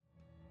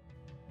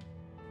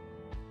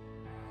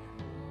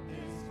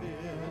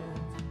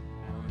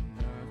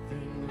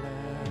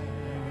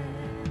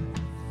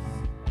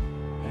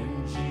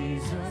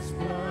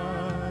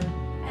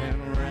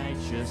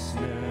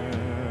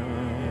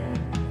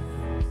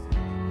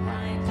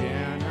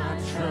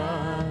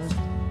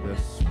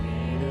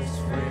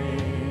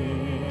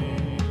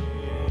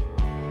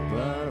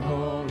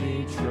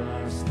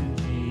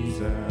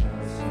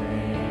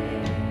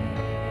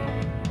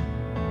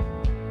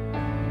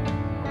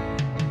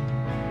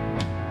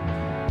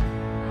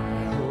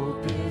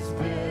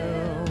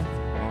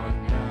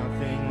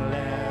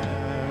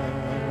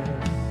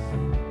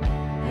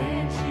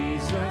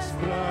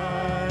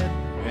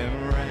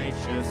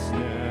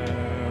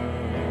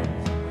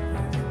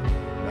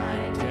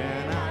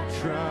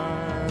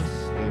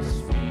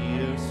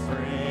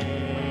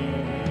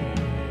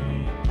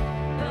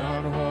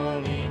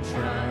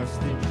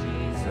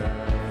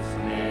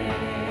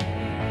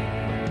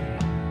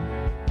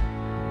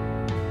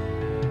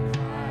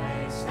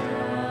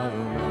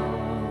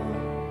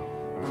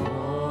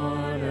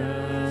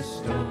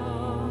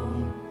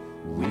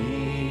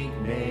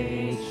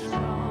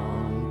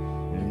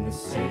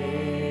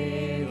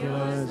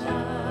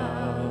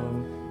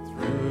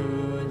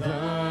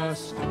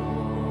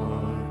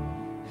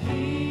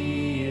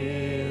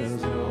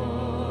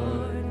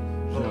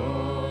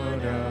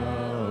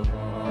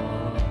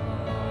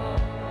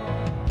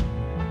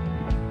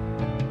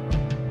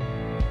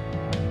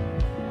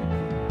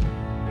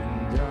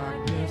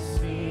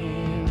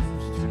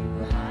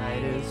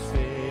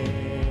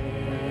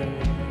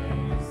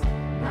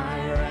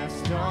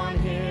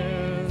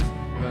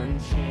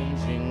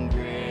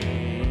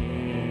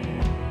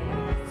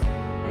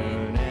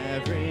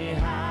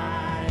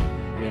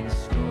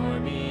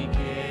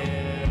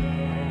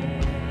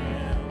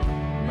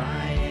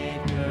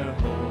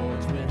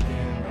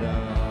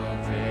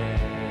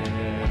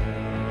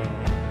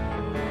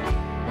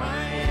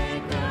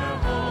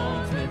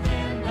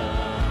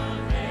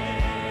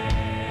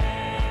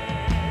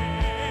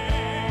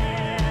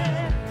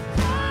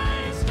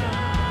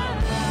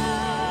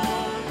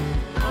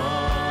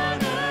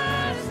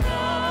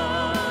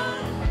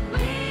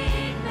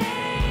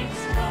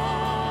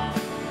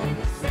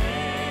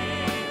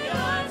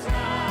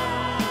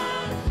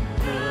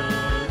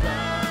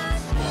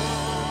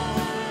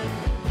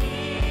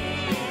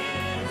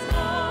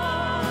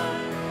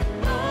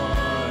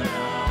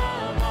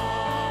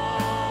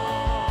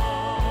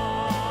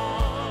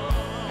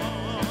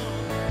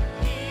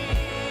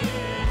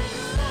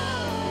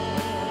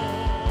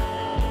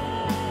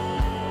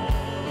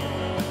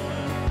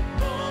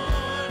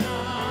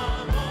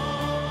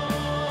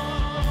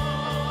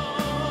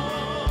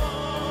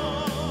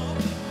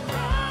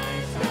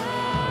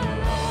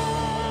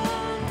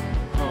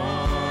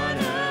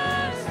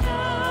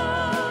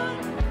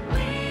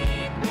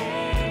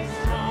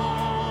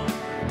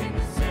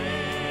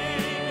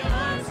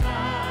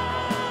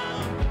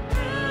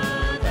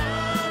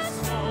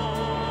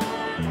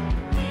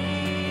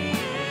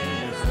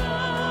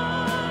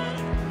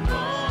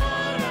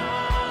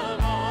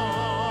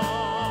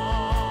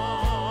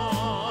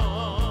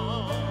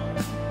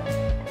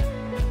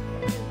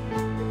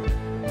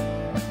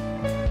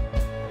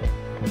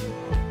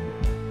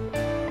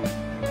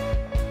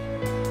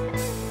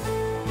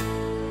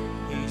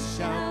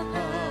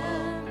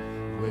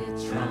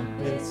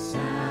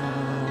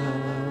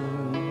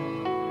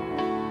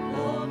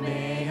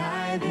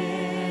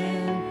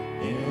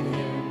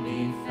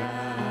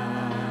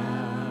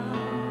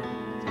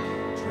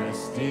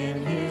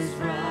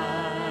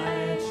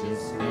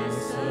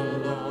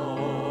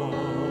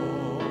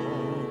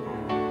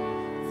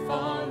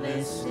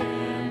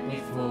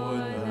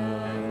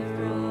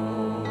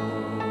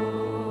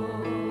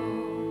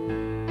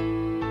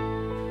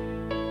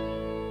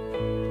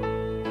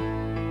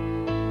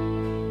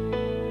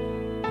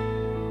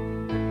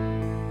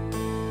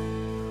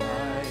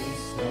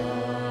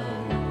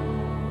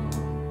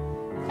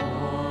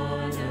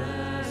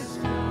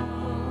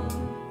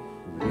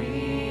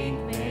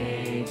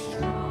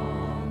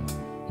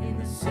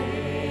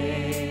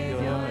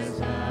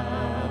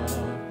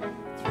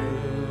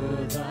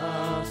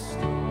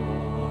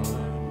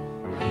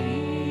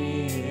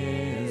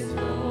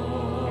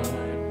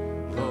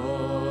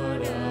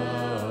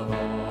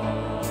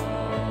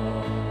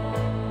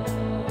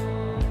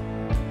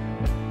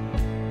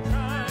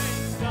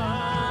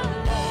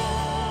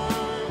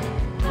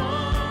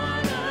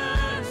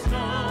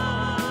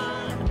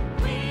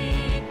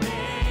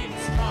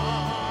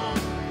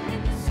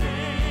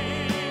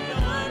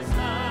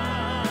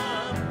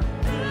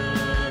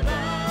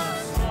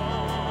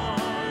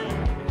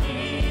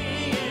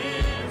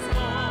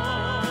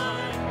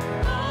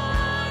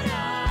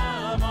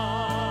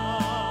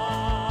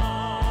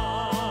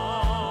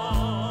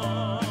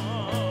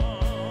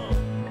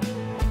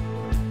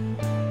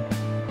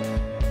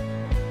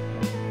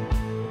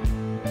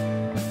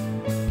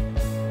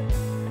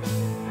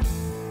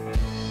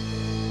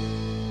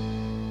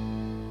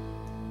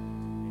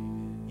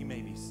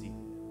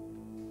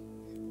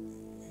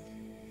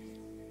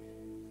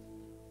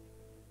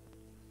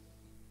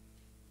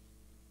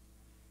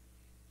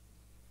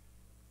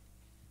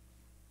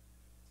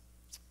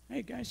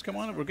Hey guys, come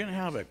on up. We're going to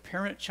have a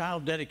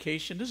parent-child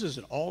dedication. This is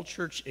an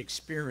all-church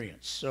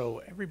experience,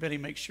 so everybody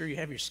make sure you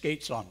have your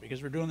skates on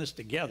because we're doing this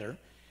together.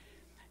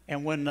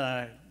 And when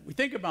we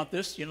think about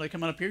this, you know, like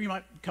coming up here, you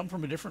might come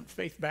from a different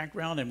faith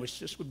background in which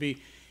this would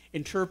be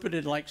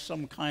interpreted like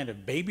some kind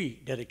of baby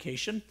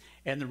dedication.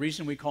 And the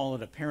reason we call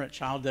it a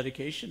parent-child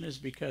dedication is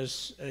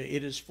because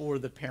it is for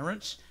the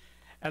parents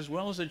as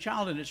well as the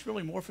child, and it's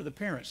really more for the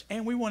parents.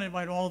 And we want to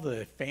invite all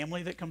the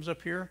family that comes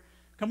up here.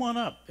 Come on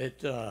up.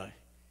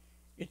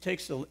 It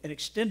takes an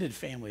extended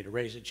family to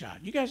raise a child.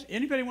 You guys,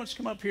 anybody wants to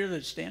come up here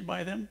that stand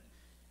by them?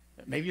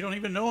 Maybe you don't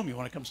even know them. You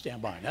want to come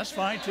stand by them. That's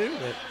fine too.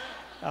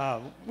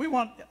 But we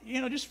want, you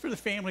know, just for the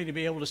family to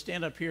be able to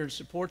stand up here and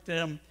support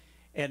them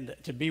and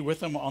to be with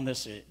them on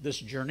this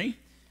journey.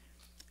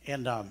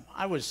 And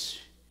I was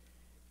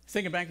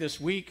thinking back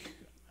this week.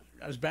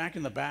 I was back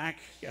in the back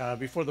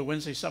before the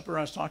Wednesday supper.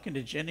 I was talking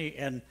to Jenny,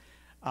 and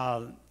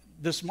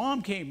this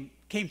mom came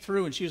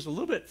through, and she was a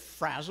little bit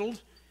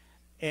frazzled,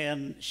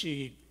 and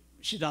she's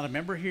not a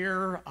member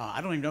here.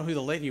 I don't even know who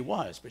the lady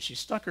was, but she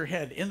stuck her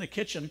head in the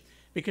kitchen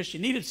because she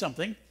needed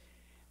something.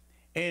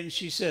 And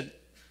she said,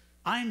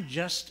 "I'm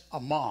just a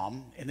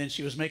mom." And then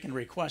she was making a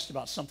request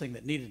about something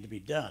that needed to be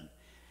done.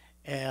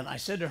 And I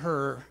said to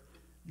her,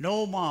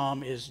 "No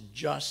mom is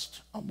just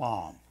a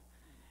mom."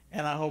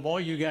 And I hope all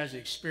you guys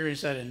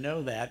experience that and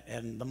know that.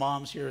 And the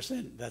moms here are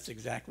saying, "That's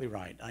exactly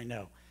right. I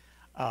know."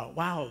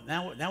 Wow,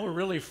 now we're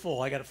really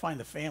full. I got to find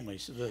the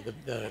families,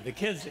 the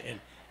kids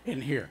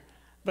in here.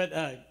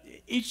 But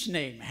each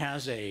name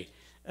has a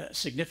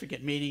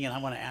significant meaning, and I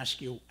want to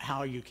ask you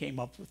how you came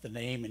up with the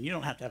name. And you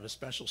don't have to have a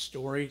special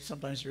story.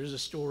 Sometimes there is a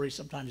story.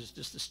 Sometimes it's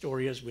just the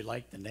story as we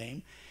like the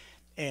name.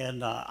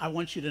 And I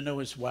want you to know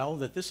as well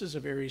that this is a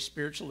very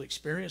spiritual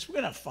experience. We're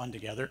going to have fun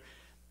together,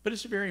 but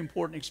it's a very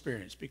important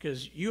experience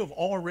because you have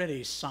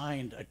already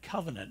signed a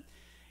covenant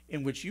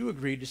in which you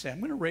agreed to say, "I'm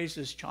going to raise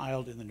this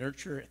child in the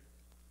nurture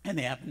and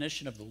the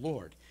admonition of the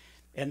Lord."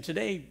 And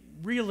today,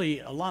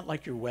 really, a lot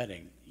like your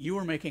wedding, you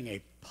are making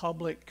a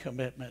public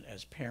commitment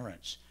as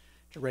parents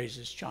to raise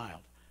this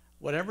child.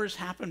 Whatever has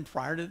happened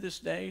prior to this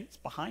day, it's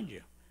behind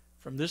you.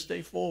 From this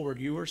day forward,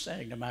 you are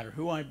saying, no matter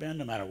who I've been,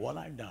 no matter what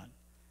I've done,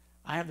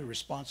 I have the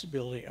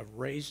responsibility of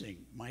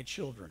raising my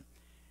children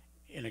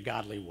in a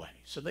godly way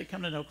so they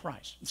come to know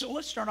Christ. So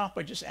let's start off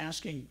by just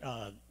asking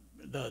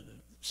the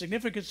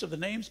significance of the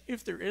names.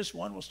 If there is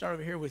one, we'll start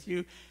over here with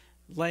you.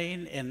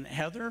 Lane and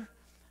Heather.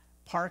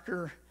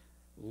 Parker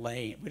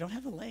Lane. We don't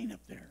have the Lane up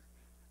there.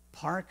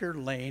 Parker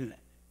Lane.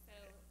 So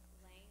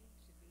Lane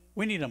should be.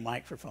 We need a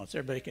microphone so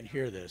everybody can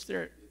hear this.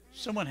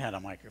 Someone had a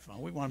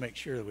microphone. We want to make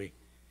sure that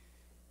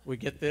we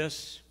get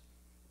this.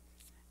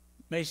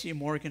 Macy and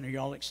Morgan, are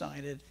y'all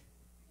excited?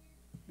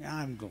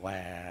 I'm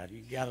glad.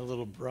 You got a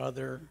little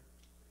brother.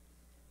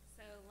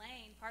 So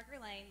Lane, Parker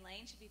Lane.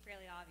 Lane should be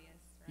fairly obvious,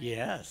 right?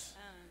 Yes.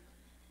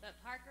 But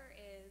Parker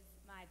is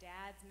my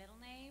dad's middle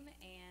name,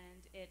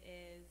 and it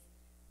is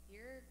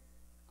your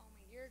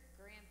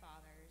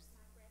grandfather's,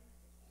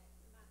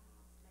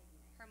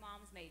 her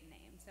mom's maiden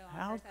name. So on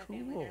How her side of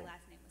family, cool. their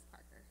last name was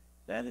Parker.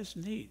 That is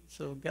neat.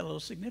 So got a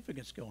little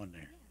significance going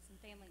there. Yeah, some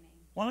family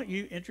names. Why don't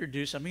you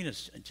introduce, I mean,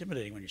 it's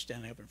intimidating when you're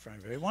standing up in front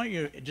of everybody. Why don't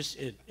you just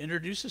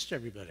introduce us to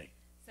everybody?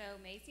 So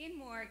Macy and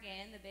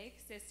Morgan, the big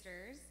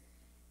sisters,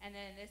 and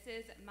then this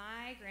is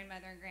my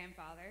grandmother and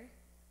grandfather,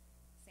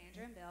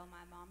 Sandra and Bill,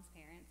 my mom's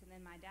parents, and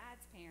then my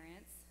dad's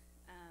parents,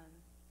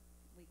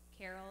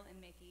 Carol and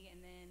Mickey,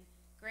 and then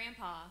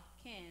Grandpa,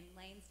 Ken,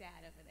 Lane's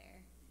dad over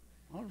there.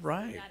 All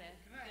right. We got a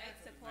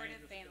good,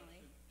 supportive family.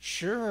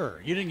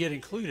 Sure. You didn't get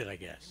included, I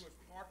guess. It was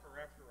Parker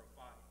after a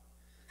fight.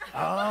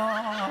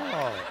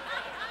 Oh.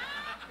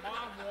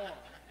 Mom won.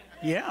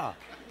 Yeah.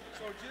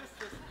 So just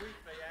this week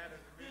they added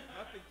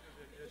nothing to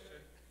the addition.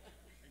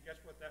 And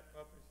guess what that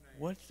puppy's name is?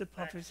 What's the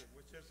puppy's? Paxton,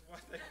 which is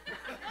what they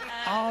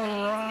All His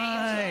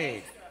right.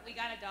 name was- We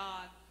got a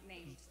dog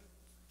named.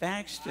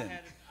 Thaxton.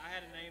 I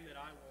had a name that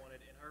I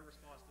wanted, and her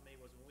response to me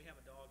was, "When we have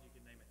a dog, you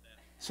can name it that."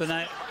 So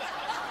now,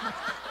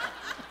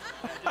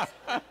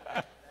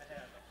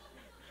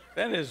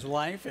 that is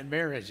life and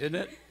marriage, isn't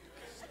it?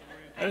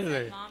 That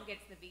is a- Mom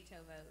gets the veto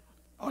vote.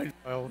 Oh,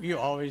 well, you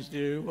always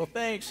do. Well,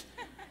 thanks.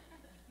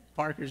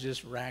 Parker's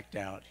just racked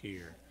out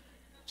here.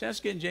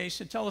 Jessica and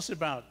Jason, tell us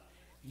about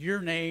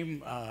your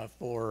name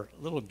for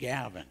little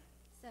Gavin.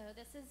 So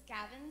this is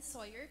Gavin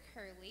Sawyer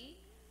Curley.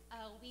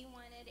 We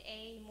wanted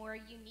a more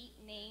unique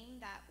name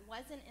that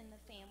wasn't in the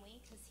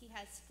family because he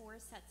has 4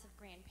 sets of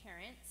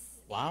grandparents.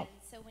 Wow.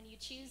 And so when you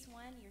choose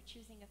one, you're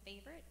choosing a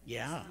favorite.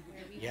 Yeah, That's not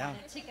where we yeah.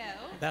 wanted to go.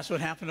 That's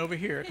what happened over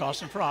here. It caused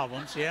some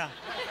problems, yeah.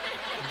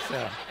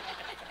 So,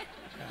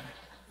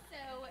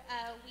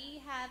 So we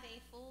have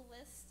a full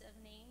list of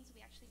names.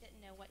 We actually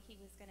didn't know what he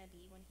was going to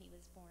be when he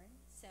was born.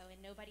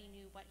 And nobody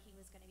knew what he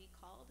was going to be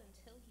called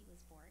until he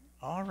was born.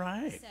 all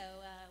right.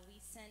 So we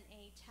sent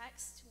a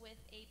text with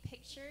a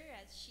picture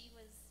as she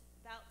was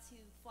about to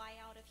fly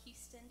out of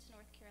Houston to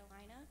North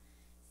Carolina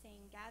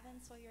saying,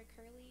 "Gavin Sawyer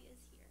Curley is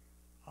here."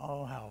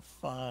 Oh, how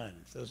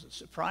fun. So it's a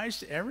surprise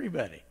to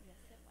everybody. Yes,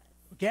 it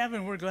was.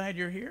 Gavin, we're glad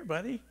you're here,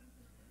 buddy.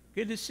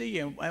 Good to see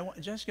you.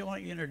 Jessica, why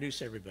don't you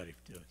introduce everybody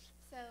to us?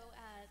 So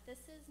this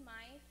is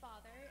my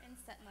father and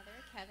stepmother,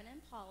 Kevin and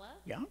Paula.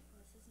 Yeah? And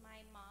this is my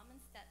mom and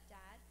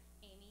stepdad,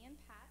 Amy and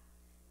Pat.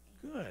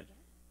 And, Good.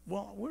 yeah.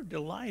 Well, we're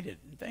delighted.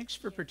 And thanks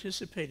for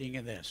participating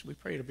in this. We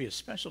pray it'll be a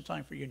special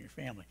time for you and your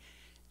family.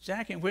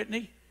 Zach and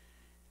Whitney,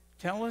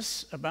 tell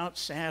us about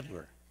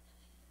Sadler.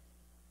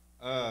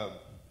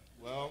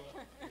 Well,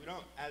 we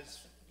don't,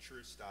 as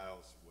True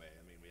Styles way,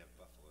 I mean, we have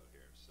Buffalo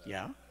here. So.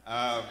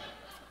 Yeah?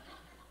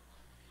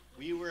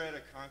 We were at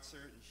a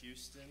concert in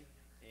Houston,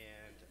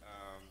 and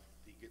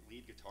the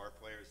lead guitar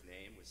player's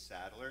name was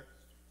Sadler.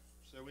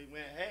 So we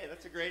went, hey,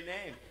 that's a great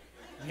name.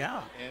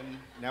 Yeah. And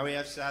now we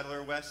have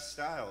Sadler West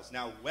Styles.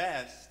 Now,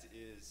 West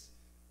is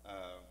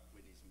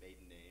Whitney's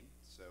maiden name,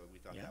 so we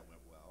thought Yeah. that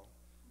went well.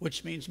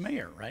 Which means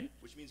mayor, right?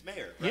 Which means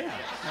mayor, right? Yeah,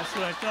 Yes. that's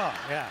what I thought.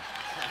 Yeah.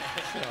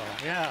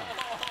 So, yeah.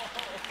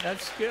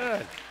 That's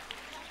good.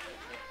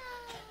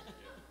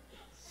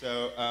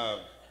 So,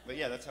 but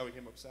yeah, that's how we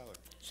came up with Sadler.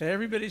 So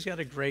everybody's got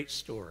a great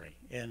story.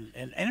 And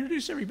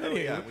introduce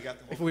everybody. Oh, yeah, we got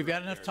the whole If we've crew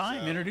got up enough there.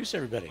 time, So, introduce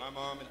everybody. My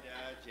mom and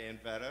dad, Jan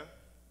Vetta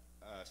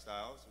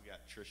Styles. We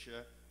got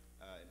Trisha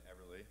and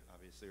Everly,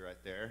 obviously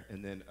right there.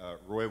 And then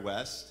Roy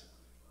West,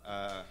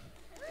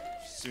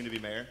 soon to be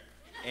mayor.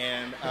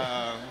 And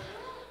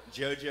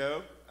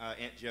JoJo,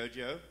 Aunt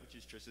JoJo, which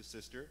is Trisha's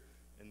sister.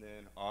 And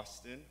then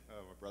Austin,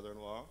 my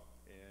brother-in-law,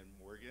 and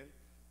Morgan,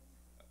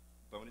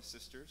 bonus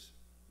sisters,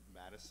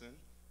 Madison.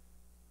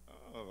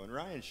 Oh, and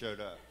Ryan showed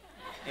up.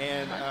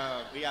 And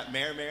we got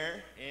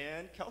Mare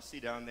and Kelsey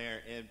down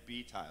there, and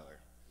B. Tyler.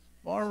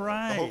 All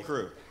right. The whole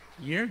crew.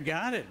 You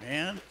got it,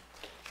 man.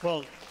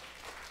 Well,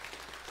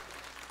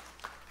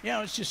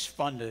 yeah, it's just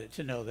fun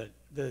to know that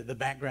the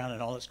background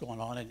and all that's going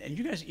on. And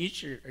you guys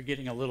each are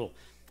getting a little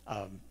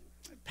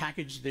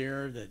package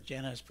there that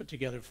Jana has put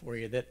together for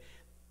you that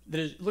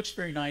looks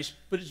very nice,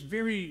 but it's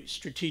very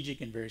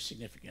strategic and very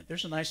significant.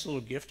 There's a nice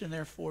little gift in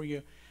there for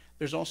you.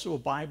 There's also a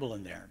Bible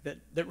in there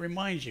that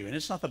reminds you, and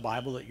it's not the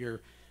Bible that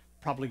you're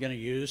probably going to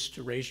use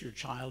to raise your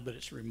child, but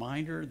it's a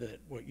reminder that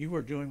what you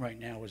are doing right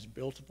now is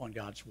built upon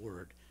God's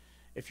Word.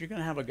 If you're going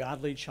to have a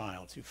godly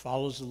child who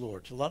follows the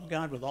Lord, to love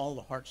God with all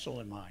the heart, soul,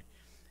 and mind,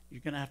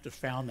 you're going to have to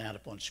found that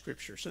upon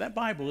Scripture. So that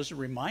Bible is a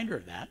reminder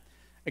of that.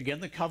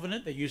 Again, the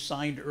covenant that you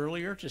signed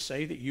earlier to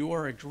say that you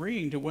are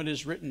agreeing to what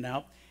is written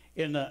out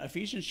in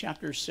Ephesians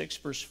chapter 6,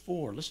 verse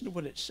 4. Listen to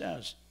what it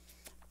says.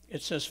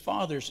 It says,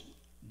 fathers,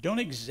 don't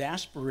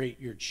exasperate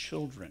your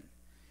children.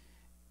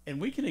 And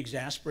we can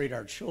exasperate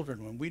our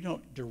children when we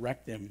don't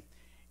direct them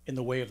in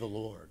the way of the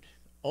Lord.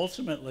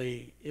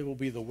 Ultimately, it will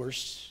be the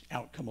worst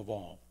outcome of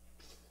all.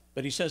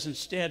 But he says,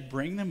 instead,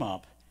 bring them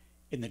up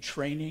in the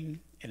training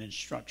and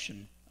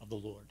instruction of the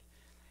Lord.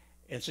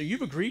 And so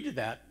you've agreed to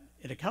that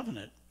in a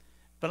covenant,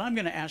 but I'm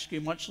going to ask you,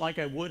 much like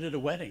I would at a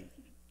wedding,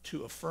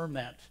 to affirm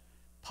that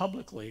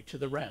publicly to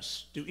the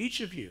rest. Do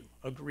each of you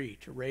agree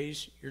to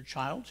raise your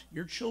child,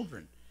 your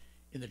children,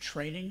 in the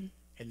training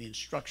and the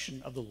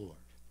instruction of the Lord?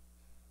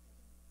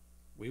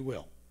 We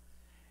will.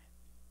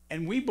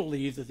 And we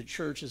believe that the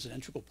church is an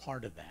integral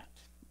part of that.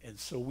 And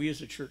so we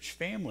as a church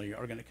family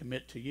are going to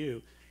commit to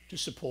you to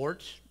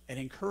support and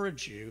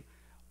encourage you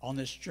on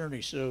this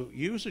journey. So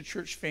you as a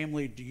church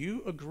family, do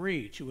you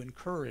agree to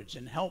encourage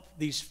and help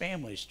these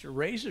families to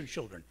raise their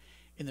children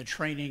in the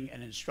training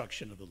and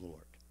instruction of the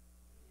Lord?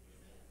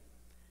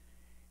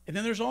 And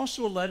then there's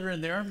also a letter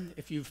in there.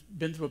 If you've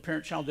been through a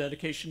parent-child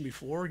dedication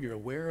before, you're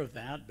aware of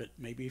that, but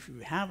maybe if you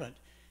haven't,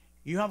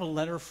 you have a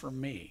letter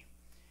from me.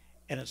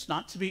 And it's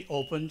not to be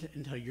opened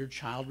until your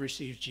child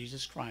receives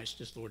Jesus Christ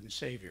as Lord and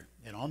Savior.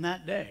 And on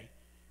that day,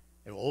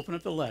 they will open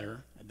up the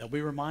letter, and they'll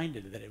be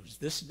reminded that it was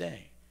this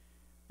day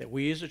that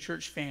we as a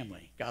church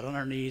family got on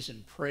our knees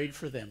and prayed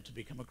for them to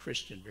become a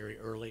Christian very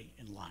early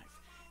in life.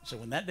 So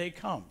when that day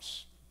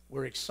comes,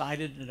 we're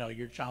excited to know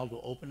your child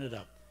will open it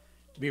up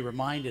to be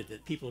reminded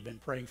that people have been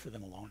praying for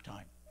them a long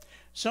time.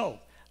 So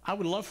I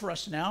would love for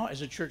us now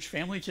as a church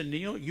family to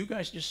kneel. You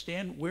guys just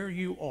stand where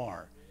you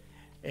are.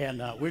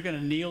 And we're going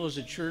to kneel as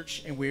a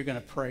church, and we're going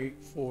to pray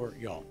for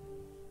y'all.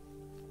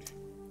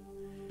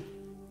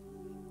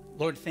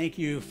 Lord, thank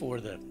you for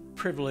the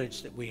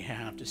privilege that we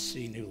have to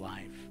see new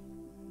life,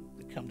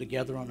 to come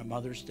together on a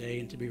Mother's Day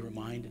and to be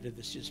reminded of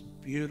this just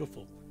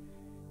beautiful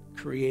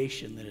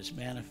creation that is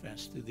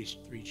manifest through these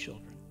three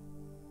children,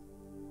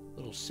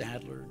 little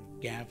Sadler,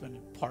 Gavin,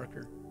 and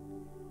Parker.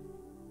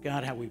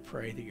 God, how we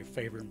pray that your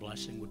favor and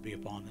blessing would be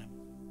upon them.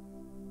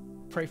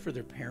 Pray for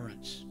their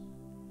parents.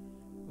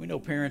 We know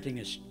parenting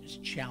is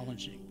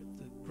challenging,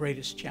 but the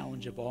greatest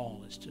challenge of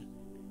all is to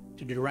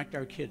direct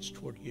our kids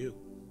toward you.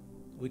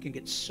 We can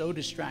get so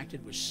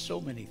distracted with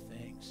so many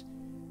things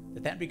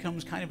that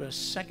becomes kind of a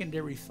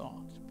secondary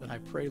thought. But I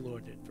pray,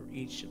 Lord, that for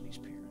each of these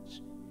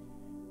parents,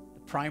 the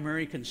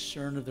primary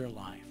concern of their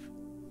life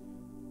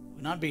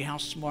would not be how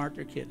smart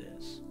their kid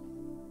is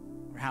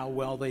or how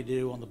well they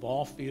do on the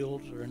ball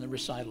field or in the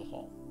recital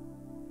hall,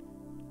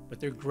 but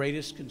their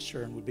greatest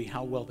concern would be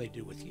how well they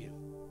do with you.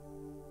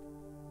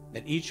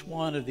 That each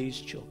one of these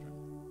children,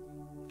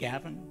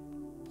 Gavin,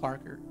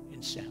 Parker,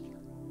 and Sadler,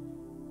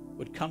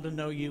 would come to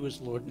know you as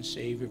Lord and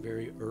Savior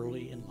very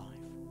early in life.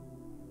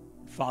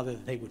 Father,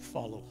 that they would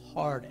follow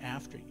hard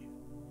after you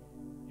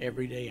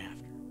every day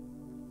after.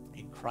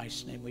 In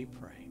Christ's name we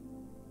pray.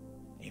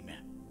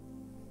 Amen.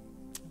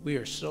 We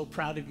are so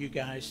proud of you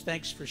guys.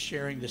 Thanks for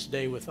sharing this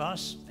day with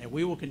us, and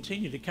we will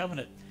continue to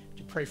covenant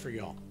to pray for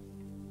y'all.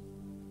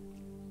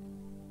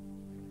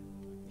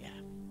 Yeah.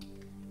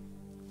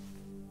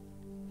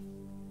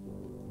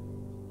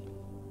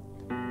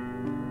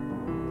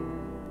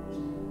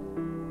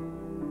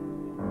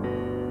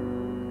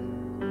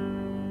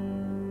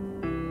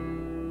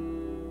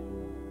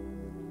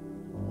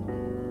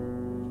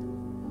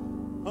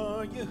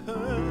 Are you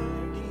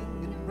hurting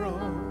and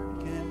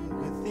broken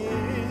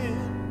within?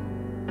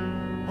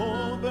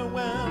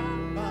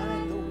 Overwhelmed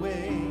by the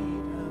weight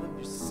of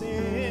your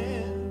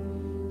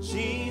sin?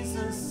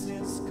 Jesus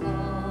is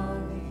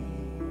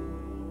calling.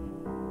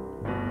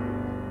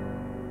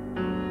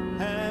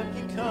 Have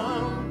you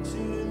come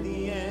to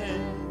the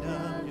end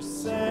of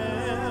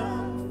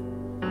yourself?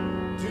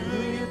 Do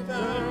you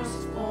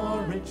thirst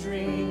for a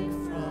drink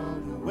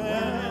from the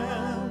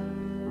well?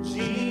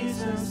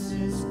 Jesus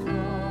is calling.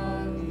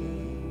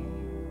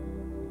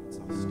 Let's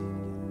all stand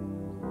together.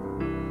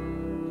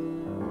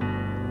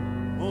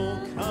 Oh,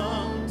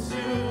 come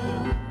to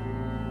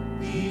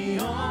the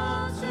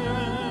altar.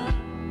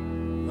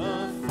 The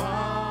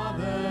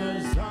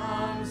Father's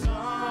arms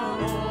are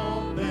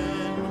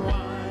open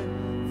wide.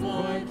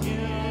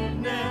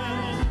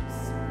 Forgiveness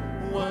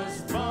was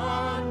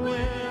bought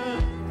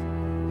with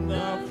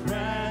the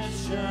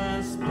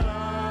precious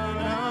blood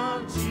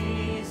of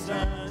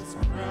Jesus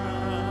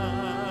Christ.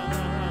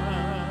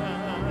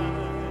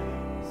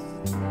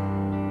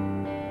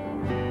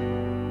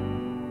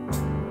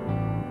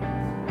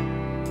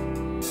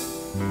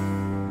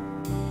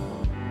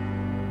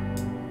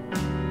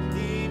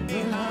 Leave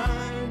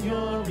behind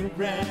your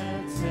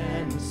regrets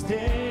and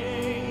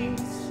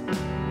mistakes.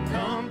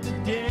 Come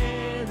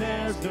today,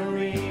 there's no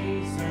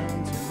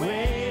reason to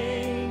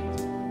wait.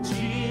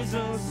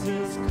 Jesus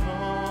is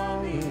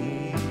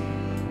calling.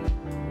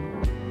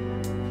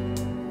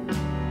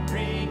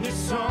 Bring your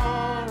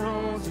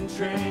sorrows and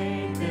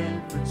trade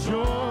them for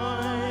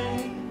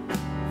joy.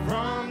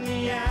 From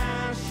the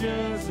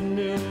ashes, a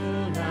new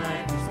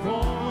life is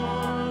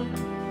born.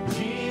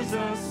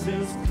 Jesus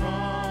is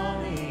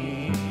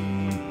calling.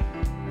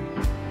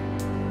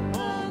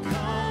 Oh,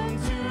 come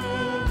to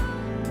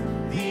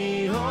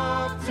the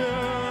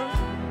altar.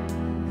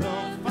 The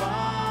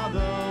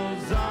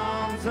Father's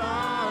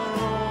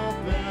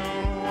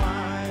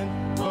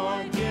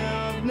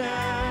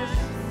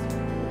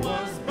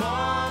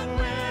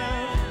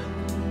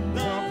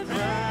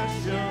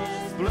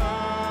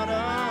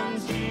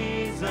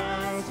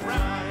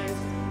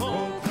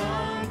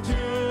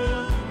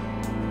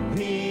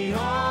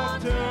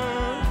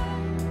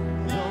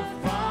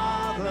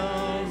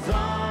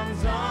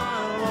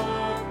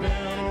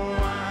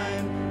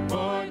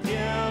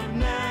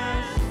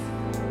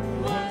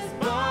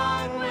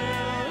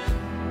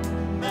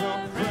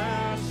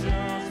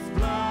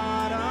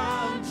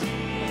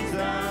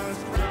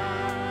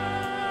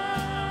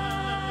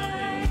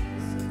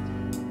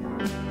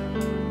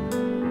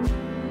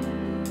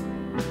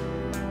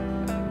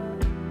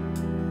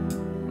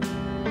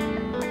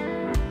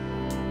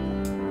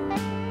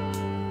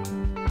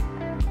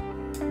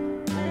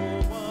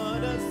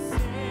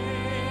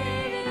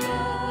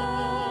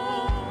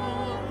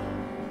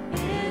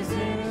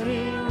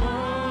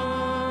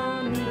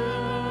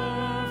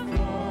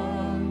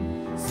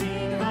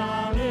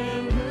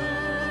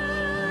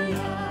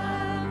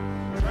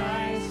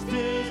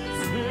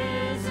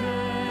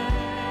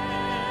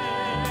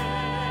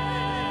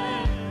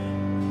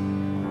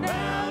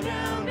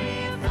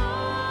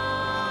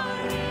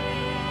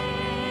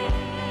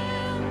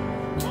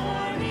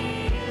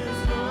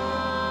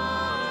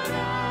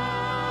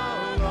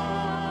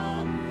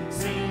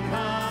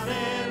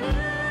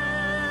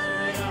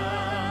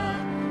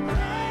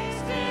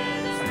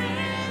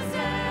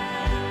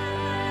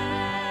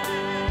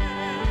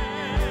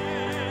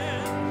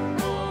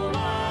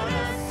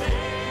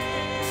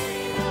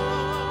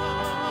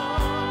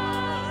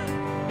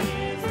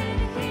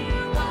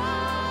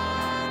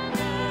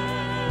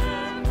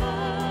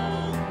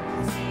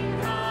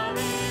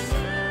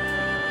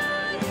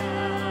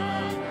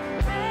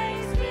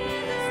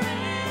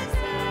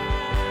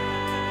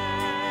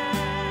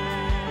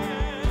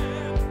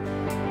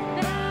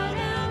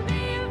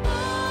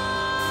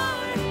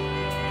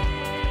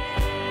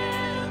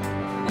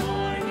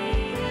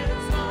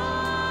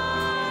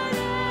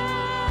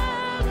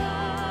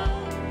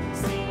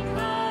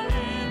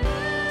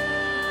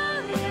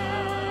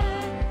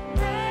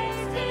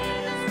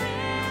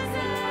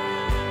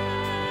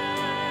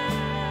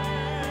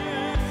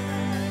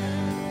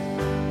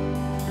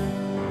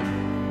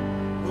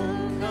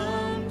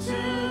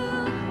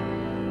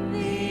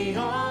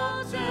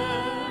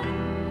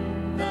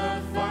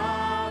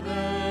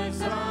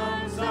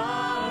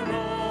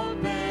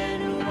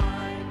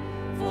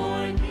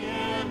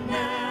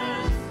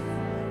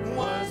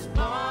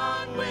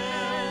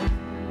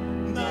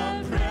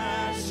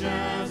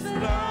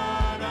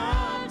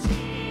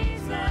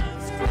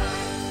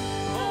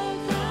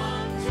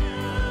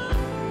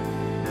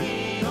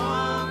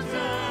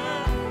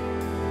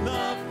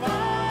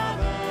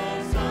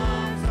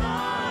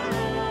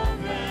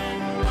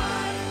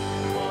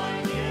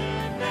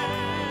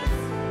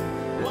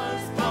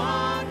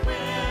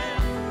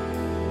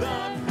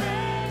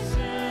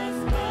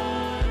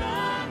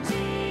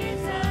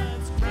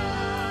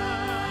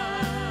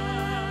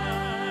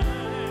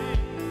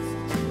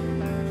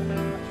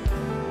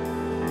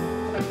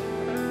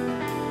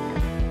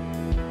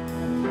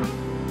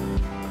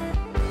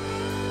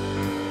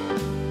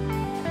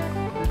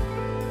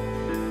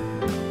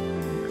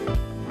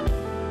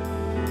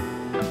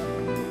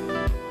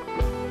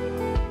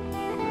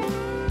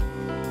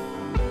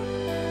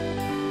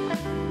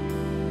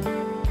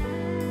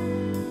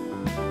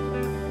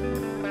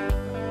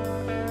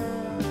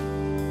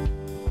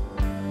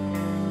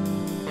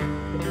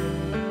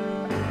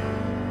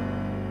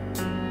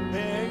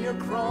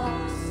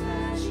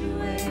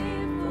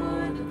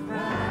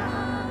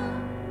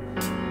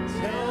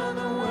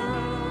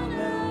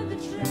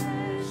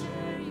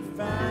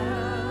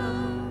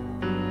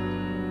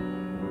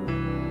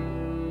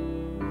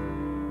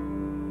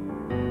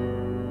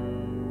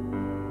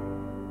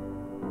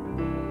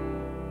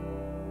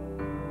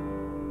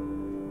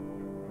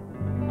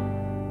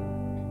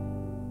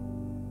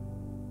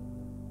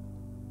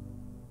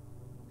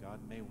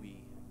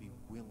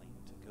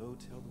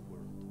tell the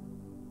world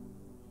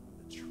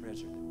of the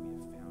treasure that we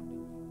have found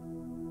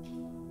in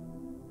you.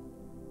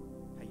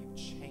 How you've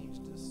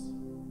changed us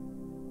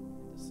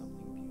into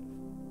something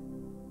beautiful,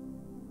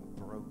 a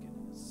broken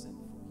and a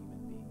sinful human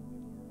being,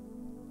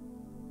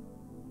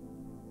 we were.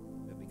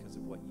 But because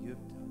of what you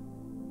have done,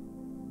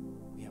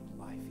 we have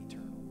life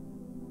eternal.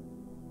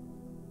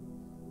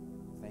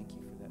 Thank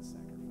you for that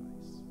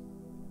sacrifice.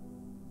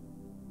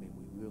 May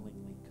we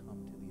willingly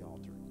come to the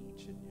altar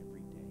each and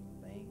every day,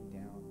 laying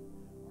down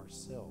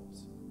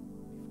ourselves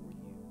before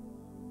you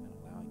and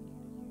allowing you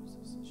to use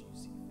us as you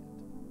see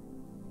fit.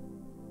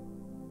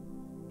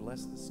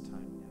 Bless this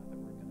time now that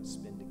we're going to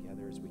spend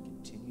together as we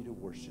continue to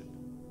worship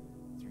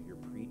through your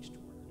preached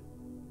word.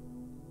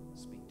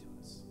 Speak to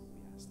us.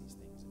 We ask these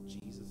things in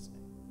Jesus'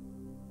 name.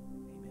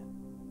 Amen.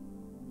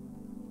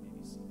 You may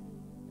be seated.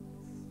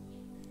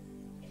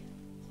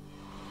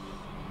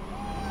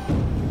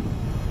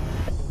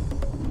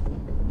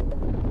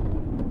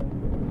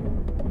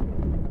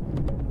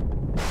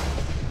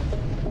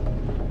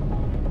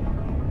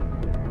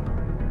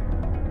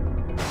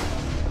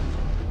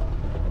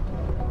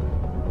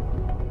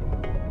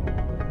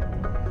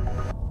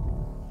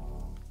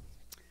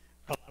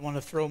 I want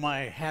to throw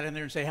my hat in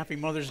there and say Happy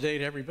Mother's Day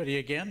to everybody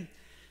again.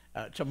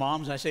 To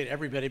moms, I say to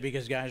everybody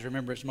because, guys,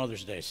 remember it's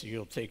Mother's Day, so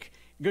you'll take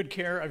good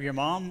care of your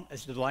mom.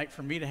 It's a delight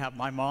for me to have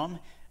my mom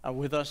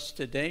with us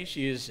today.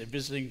 She is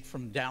visiting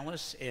from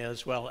Dallas,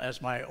 as well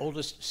as my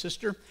oldest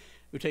sister,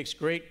 who takes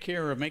great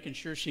care of making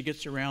sure she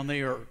gets around.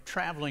 They are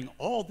traveling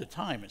all the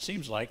time, it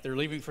seems like. They're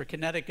leaving for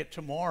Connecticut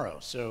tomorrow,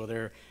 so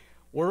they're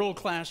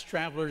world-class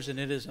travelers, and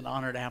it is an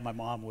honor to have my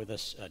mom with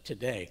us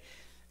today.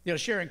 You know,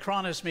 Sharon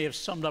Cronis may have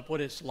summed up what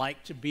it's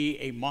like to be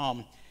a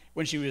mom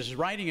when she was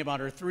writing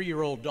about her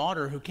 3-year-old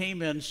daughter who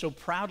came in so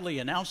proudly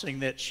announcing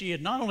that she had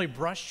not only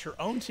brushed her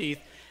own teeth,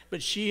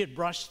 but she had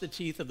brushed the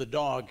teeth of the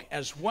dog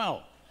as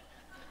well.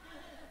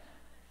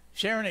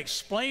 Sharon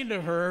explained to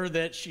her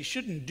that she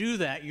shouldn't do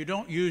that. You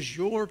don't use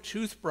your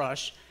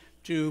toothbrush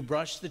to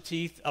brush the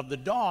teeth of the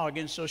dog,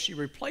 and so she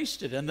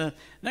replaced it. And the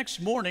next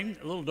morning,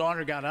 her little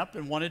daughter got up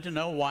and wanted to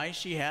know why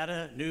she had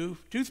a new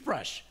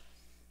toothbrush.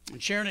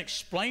 And Sharon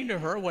explained to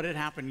her what had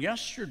happened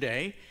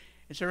yesterday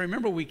and said,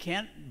 remember, we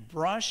can't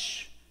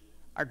brush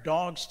our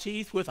dog's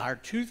teeth with our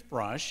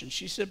toothbrush. And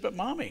she said, but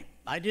Mommy,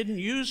 I didn't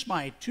use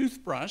my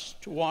toothbrush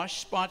to wash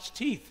Spot's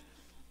teeth.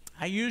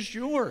 I used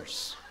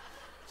yours.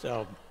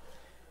 So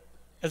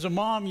as a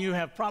mom, you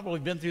have probably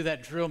been through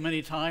that drill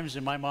many times,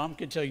 and my mom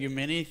could tell you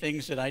many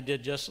things that I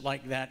did just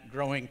like that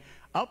growing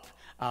up.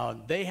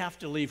 They have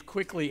to leave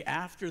quickly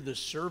after the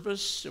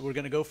service. We're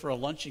going to go for a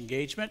lunch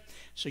engagement,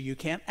 so you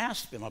can't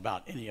ask them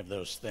about any of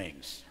those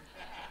things.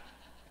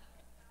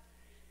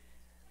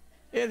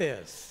 It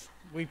is.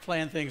 We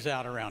plan things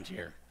out around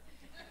here.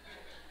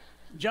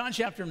 John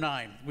chapter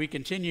 9, we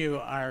continue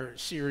our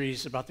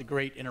series about the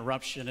great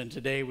interruption, and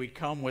today we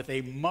come with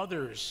a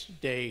Mother's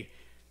Day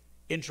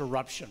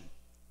interruption.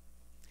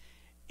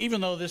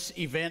 Even though this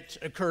event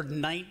occurred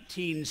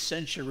 19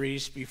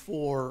 centuries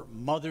before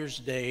Mother's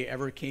Day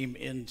ever came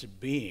into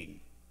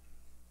being,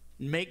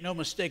 make no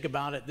mistake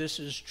about it, this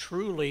is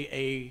truly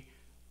a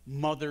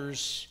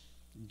Mother's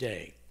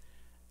Day.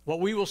 What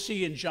we will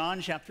see in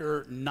John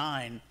chapter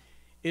 9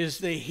 is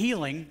the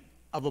healing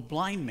of a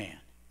blind man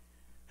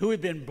who had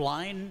been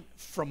blind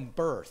from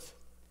birth.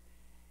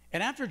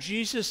 And after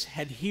Jesus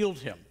had healed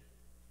him,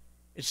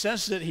 it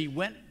says that he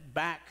went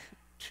back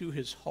to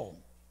his home.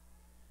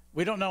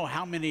 We don't know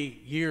how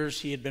many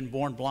years he had been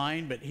born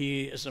blind, but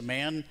he is a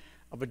man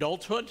of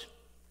adulthood.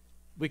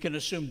 We can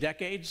assume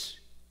decades.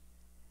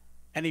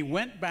 And he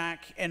went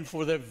back, and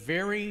for the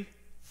very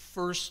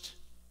first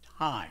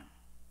time,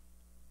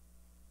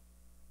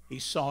 he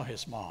saw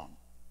his mom.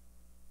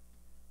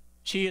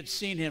 She had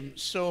seen him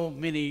so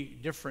many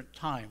different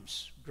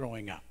times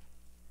growing up.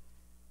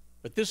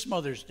 But this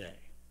Mother's Day,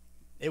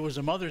 it was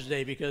a Mother's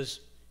Day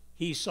because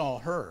he saw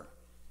her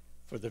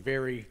for the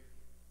very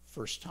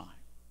first time.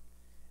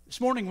 This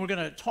morning, we're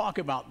going to talk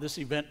about this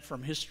event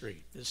from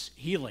history, this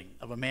healing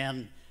of a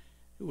man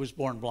who was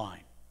born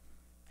blind,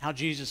 how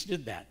Jesus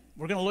did that.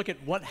 We're going to look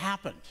at what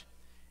happened,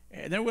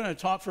 and then we're going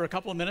to talk for a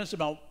couple of minutes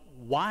about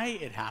why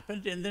it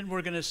happened, and then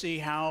we're going to see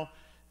how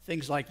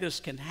things like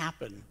this can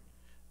happen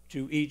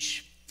to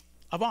each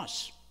of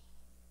us.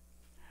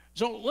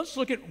 So let's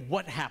look at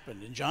what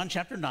happened in John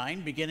chapter 9,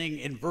 beginning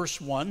in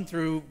verse 1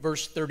 through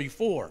verse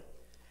 34.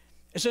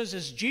 It says,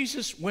 as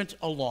Jesus went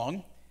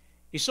along,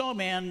 he saw a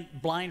man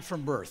blind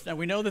from birth. Now,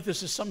 we know that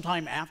this is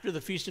sometime after the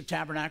Feast of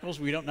Tabernacles.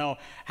 We don't know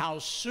how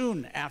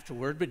soon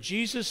afterward, but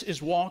Jesus is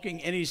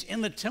walking, and he's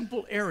in the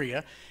temple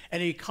area,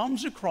 and he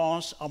comes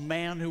across a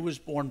man who was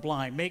born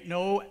blind. Make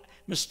no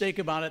mistake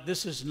about it,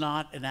 this is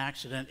not an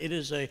accident. It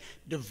is a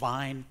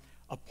divine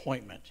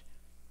appointment.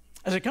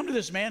 As I come to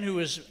this man who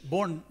was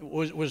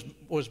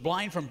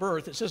blind from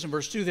birth, it says in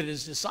verse 2 that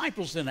his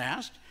disciples then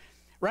asked,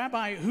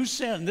 Rabbi, who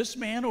sinned, this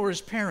man or his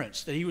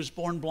parents, that he was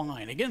born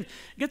blind? Again,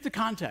 get the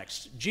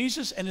context.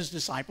 Jesus and his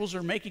disciples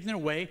are making their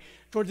way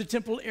toward the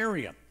temple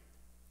area.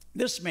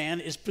 This man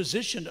is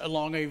positioned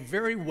along a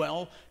very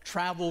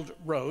well-traveled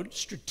road,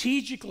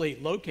 strategically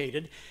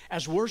located,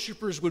 as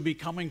worshipers would be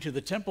coming to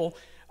the temple,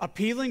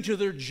 appealing to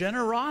their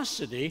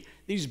generosity.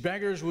 These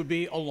beggars would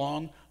be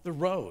along the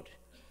road.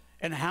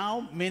 And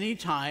how many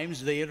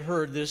times they had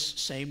heard this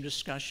same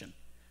discussion.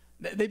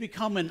 They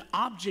become an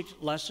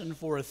object lesson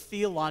for a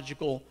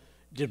theological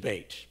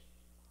debate.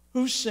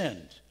 Who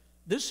sinned,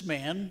 this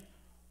man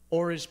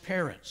or his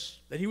parents,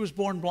 that he was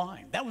born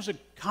blind? That was a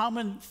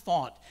common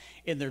thought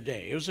in their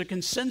day. It was a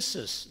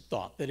consensus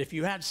thought that if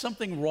you had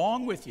something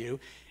wrong with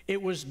you,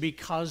 it was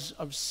because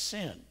of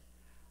sin.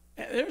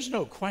 There's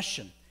no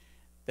question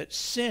that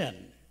sin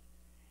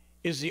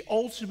is the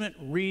ultimate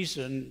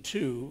reason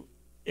to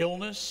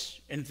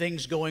illness and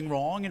things going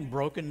wrong and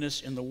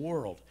brokenness in the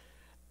world.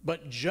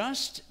 But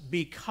just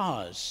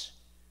because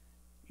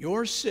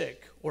you're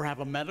sick or have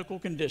a medical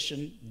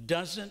condition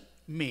doesn't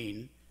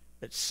mean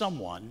that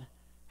someone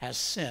has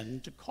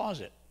sinned to cause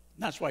it.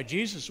 And that's why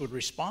Jesus would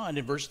respond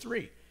in verse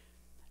 3.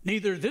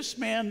 Neither this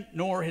man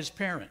nor his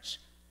parents.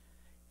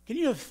 Can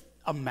you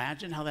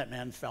imagine how that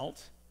man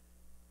felt?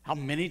 How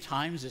many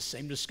times this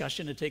same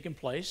discussion had taken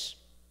place?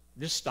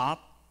 Just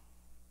stop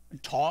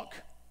and talk.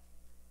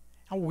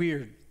 How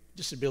weird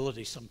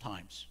disability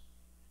sometimes.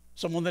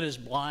 Someone that is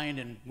blind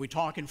and we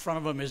talk in front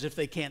of them as if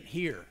they can't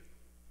hear.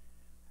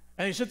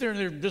 And they sit there and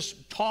they're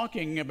just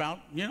talking about,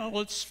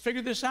 let's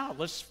figure this out.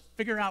 Let's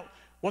figure out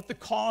what the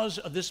cause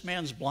of this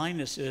man's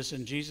blindness is.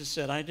 And Jesus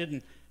said, I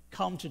didn't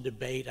come to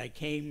debate, I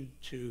came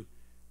to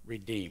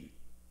redeem.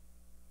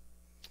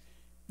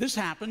 This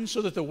happened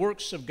so that the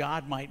works of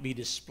God might be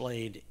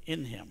displayed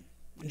in him.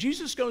 And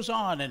Jesus goes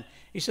on and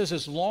he says,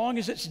 as long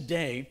as it's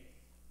day,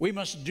 we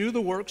must do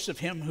the works of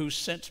him who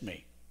sent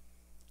me.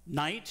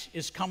 Night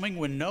is coming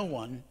when no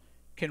one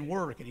can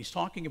work. And he's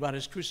talking about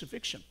his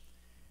crucifixion.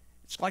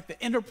 It's like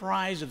the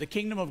enterprise of the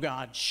kingdom of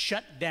God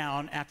shut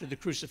down after the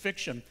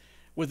crucifixion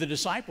with the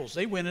disciples.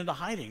 They went into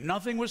hiding.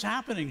 Nothing was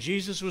happening.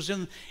 Jesus was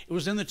in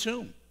the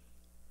tomb.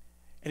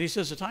 And he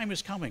says, the time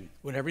is coming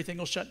when everything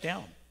will shut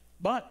down.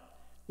 But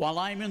while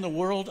I'm in the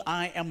world,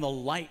 I am the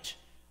light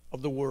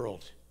of the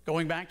world.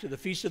 Going back to the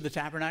Feast of the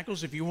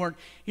Tabernacles, if you weren't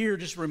here,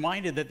 just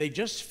reminded that they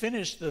just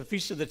finished the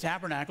Feast of the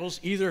Tabernacles,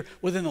 either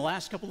within the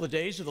last couple of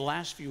days or the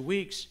last few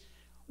weeks.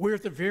 We're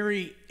at the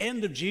very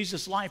end of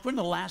Jesus' life. We're in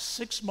the last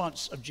 6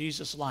 months of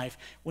Jesus' life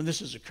when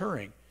this is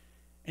occurring.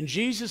 And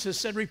Jesus has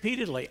said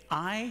repeatedly,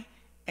 I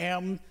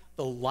am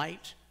the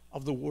light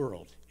of the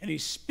world. And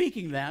he's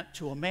speaking that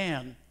to a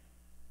man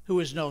who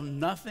has known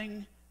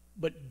nothing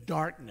but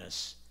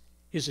darkness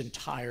his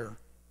entire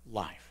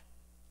life.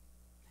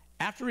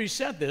 After he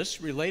said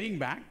this, relating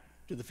back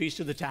to the Feast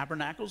of the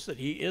Tabernacles, that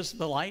he is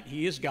the light,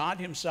 he is God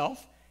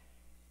himself,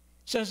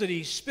 says that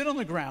he spit on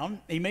the ground,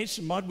 he made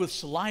some mud with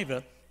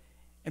saliva,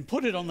 and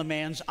put it on the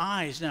man's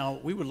eyes. Now,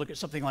 we would look at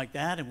something like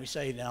that and we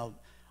say, now,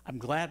 I'm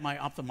glad my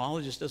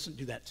ophthalmologist doesn't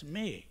do that to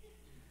me.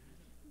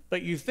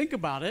 But you think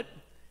about it,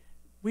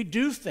 we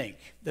do think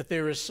that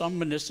there is some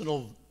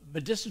medicinal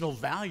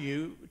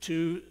value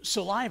to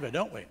saliva,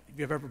 don't we? If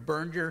you've ever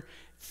burned your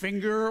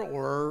finger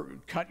or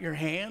cut your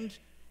hand,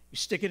 you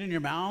stick it in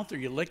your mouth or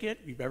you lick it.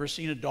 If you've ever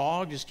seen a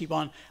dog just keep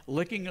on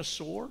licking a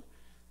sore,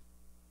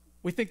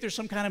 we think there's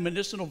some kind of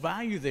medicinal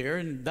value there,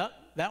 and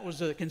that was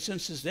the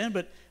consensus then.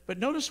 But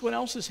notice what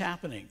else is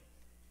happening.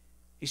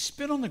 He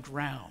spit on the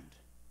ground.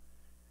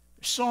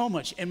 There's so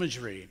much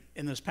imagery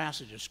in this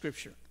passage of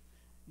Scripture.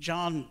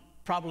 John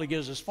probably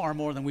gives us far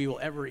more than we will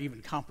ever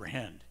even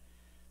comprehend.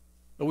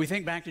 But we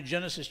think back to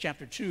Genesis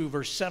chapter 2,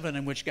 verse 7,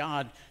 in which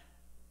God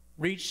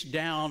reached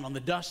down on the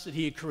dust that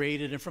he had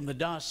created, and from the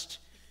dust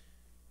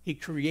he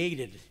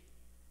created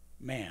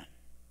man.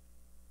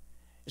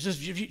 It says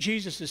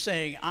Jesus is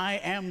saying, I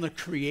am the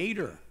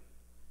creator.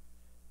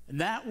 And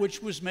that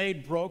which was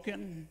made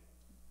broken,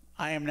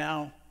 I am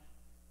now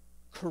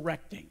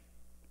correcting.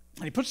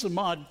 And he puts the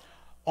mud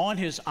on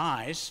his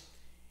eyes,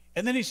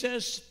 and then he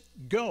says,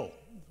 go,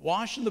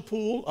 wash in the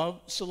pool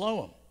of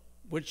Siloam,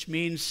 which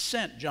means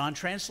sent. John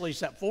translates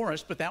that for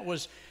us, but that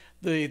was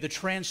the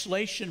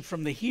translation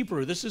from the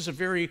Hebrew. This is a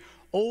very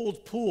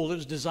old pool. It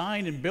was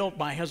designed and built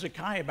by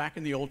Hezekiah back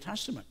in the Old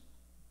Testament.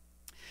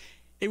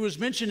 It was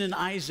mentioned in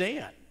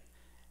Isaiah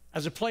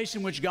as a place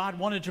in which God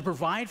wanted to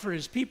provide for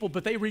his people,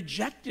 but they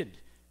rejected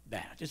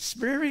that. It's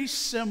very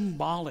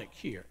symbolic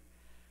here.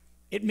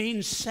 It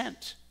means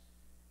sent.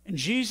 And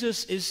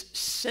Jesus is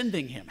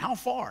sending him. How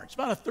far? It's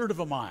about a third of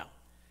a mile.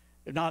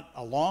 Not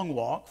a long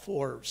walk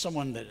for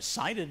someone that is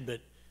sighted, but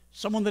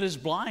someone that is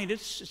blind,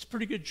 it's a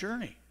pretty good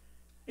journey.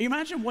 You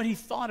imagine what he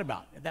thought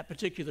about at that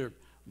particular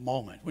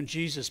moment when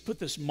Jesus put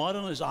this mud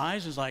on his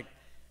eyes. It's like,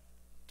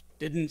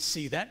 didn't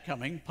see that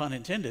coming, pun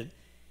intended.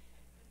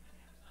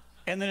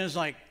 And then it's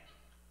like,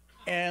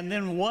 and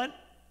then what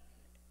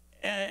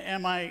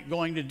am I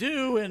going to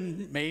do?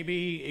 And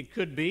maybe it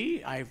could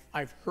be,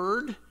 I've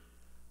heard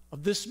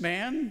of this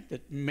man,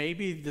 that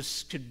maybe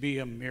this could be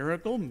a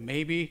miracle.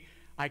 Maybe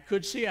I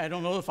could see. I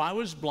don't know, if I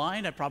was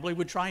blind, I probably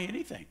would try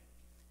anything.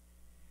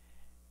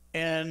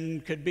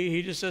 And could be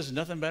he just says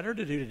nothing better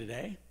to do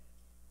today.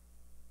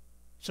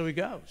 So he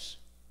goes.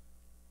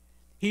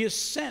 He is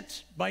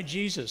sent by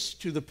Jesus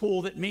to the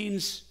pool that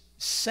means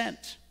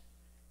sent.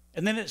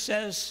 And then it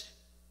says,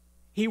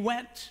 he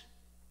went.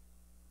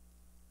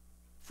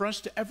 For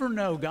us to ever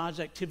know God's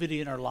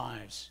activity in our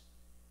lives,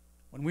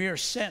 when we are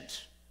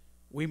sent,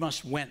 we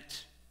must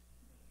went.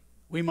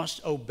 We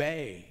must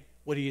obey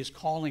what he is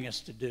calling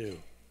us to do.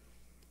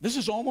 This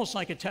is almost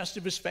like a test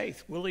of his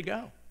faith. Will he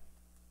go?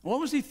 What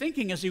was he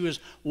thinking as he was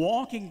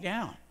walking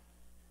down?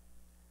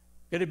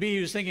 Could it be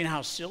he was thinking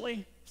how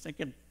silly?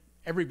 Thinking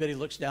everybody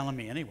looks down on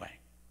me anyway.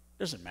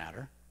 Doesn't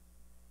matter.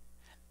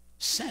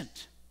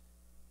 Sent.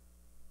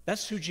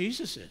 That's who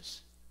Jesus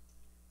is.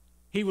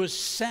 He was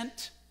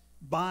sent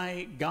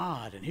by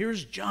God. And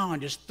here's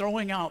John just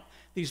throwing out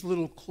these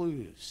little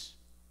clues.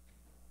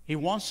 He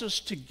wants us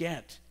to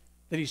get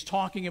that he's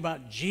talking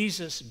about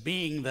Jesus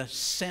being the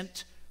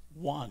sent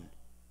one.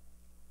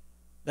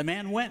 The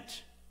man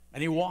went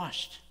and he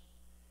washed.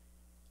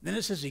 Then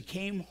it says he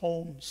came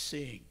home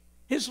seeing.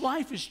 His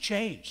life has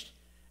changed.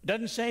 It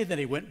doesn't say that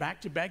he went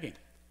back to begging.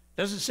 It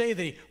doesn't say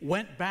that he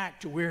went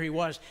back to where he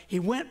was. He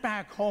went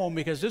back home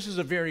because this is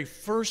the very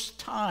first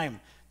time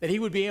that he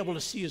would be able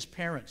to see his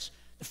parents.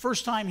 The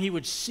first time he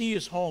would see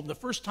his home. The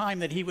first time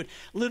that he would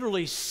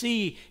literally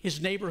see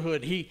his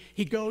neighborhood.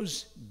 He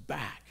goes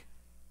back.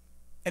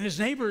 And his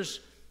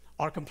neighbors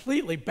are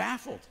completely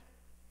baffled.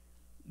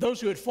 Those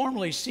who had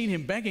formerly seen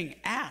him begging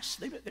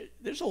asked.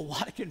 There's a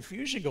lot of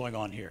confusion going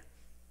on here.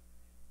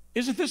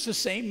 Isn't this the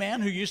same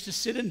man who used to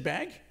sit and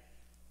beg?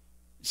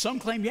 Some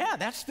claim, yeah,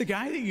 that's the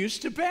guy that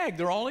used to beg.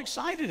 They're all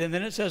excited. And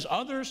then it says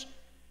others,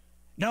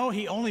 no,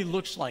 he only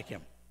looks like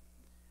him.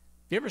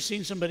 Have you ever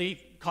seen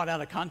somebody caught out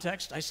of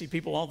context? I see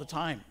people all the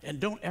time. And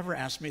don't ever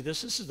ask me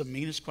this. This is the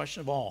meanest question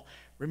of all.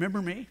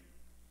 Remember me?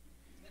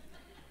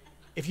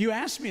 If you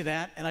ask me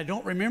that and I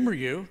don't remember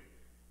you,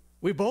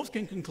 we both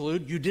can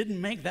conclude you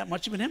didn't make that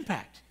much of an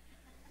impact.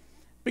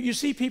 But you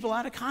see people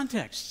out of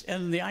context,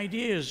 and the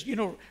idea is,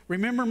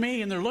 remember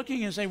me, and they're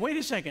looking and say, wait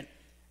a second,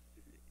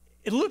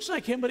 it looks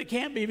like him, but it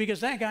can't be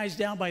because that guy's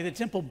down by the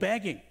temple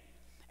begging.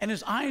 And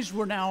his eyes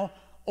were now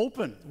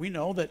open. We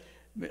know that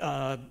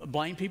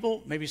blind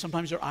people, maybe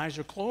sometimes their eyes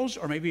are closed,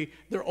 or maybe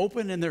they're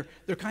open and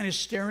they're kind of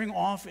staring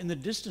off in the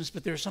distance,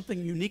 but there's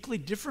something uniquely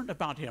different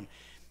about him.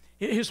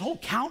 His whole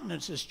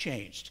countenance has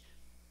changed.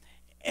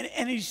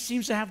 And he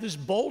seems to have this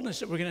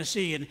boldness that we're going to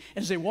see. And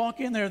as they walk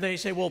in there, they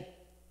say, well,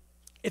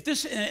 and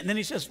then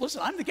he says,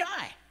 listen, I'm the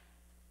guy.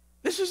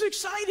 This is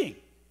exciting.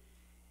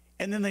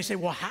 And then they say,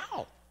 well,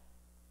 how?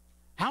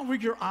 How were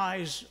your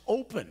eyes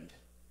opened?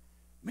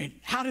 I mean,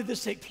 how did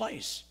this take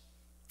place?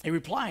 He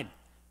replied,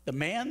 the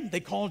man they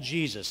called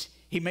Jesus,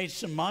 he made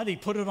some mud, he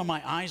put it on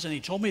my eyes, and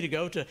he told me to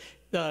go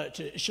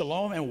to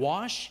Siloam and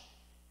wash.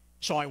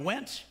 So I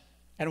went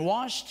and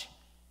washed,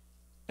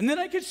 and then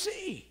I could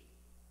see.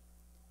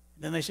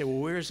 And then they say, well,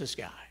 where's this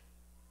guy?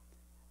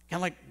 Kind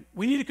of like,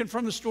 we need to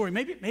confirm the story.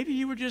 Maybe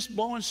you were just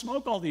blowing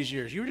smoke all these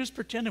years. You were just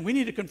pretending. We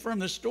need to confirm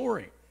this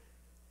story.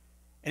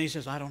 And he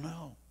says, I don't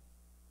know.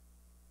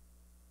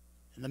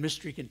 And the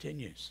mystery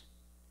continues.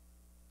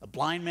 The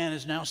blind man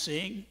is now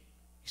seeing.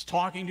 He's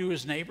talking to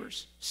his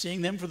neighbors,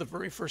 seeing them for the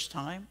very first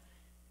time.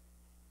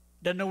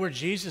 Doesn't know where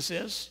Jesus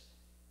is.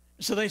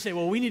 So they say,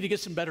 well, we need to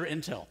get some better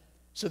intel.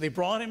 So they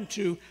brought him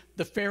to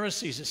the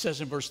Pharisees, it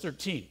says in verse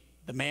 13,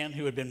 the man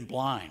who had been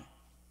blind.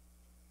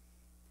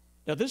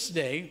 Now, this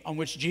day on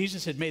which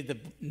Jesus had made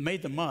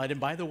the mud, and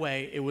by the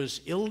way, it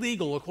was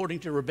illegal according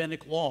to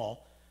rabbinic law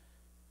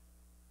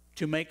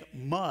to make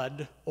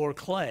mud or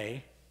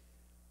clay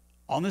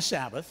on the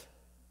Sabbath,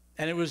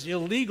 and it was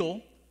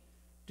illegal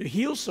to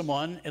heal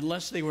someone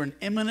unless they were in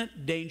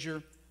imminent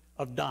danger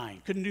of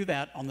dying. Couldn't do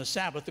that on the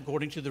Sabbath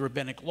according to the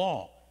rabbinic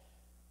law.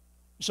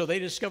 So they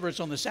discover it's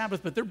on the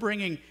Sabbath, but they're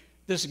bringing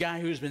this guy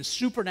who's been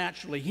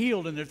supernaturally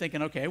healed, and they're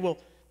thinking, okay, well,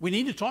 we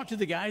need to talk to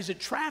the guys that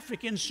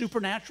traffic in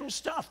supernatural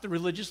stuff, the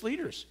religious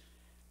leaders.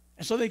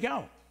 And so they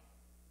go.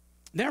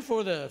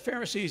 Therefore, the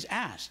Pharisees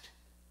asked,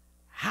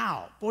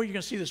 how? Boy, you're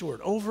going to see this word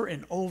over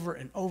and over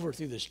and over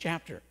through this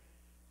chapter.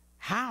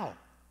 How?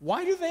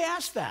 Why do they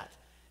ask that?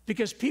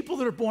 Because people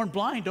that are born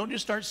blind don't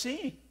just start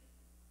seeing.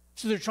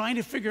 So they're trying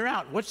to figure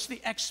out what's the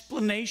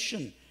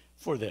explanation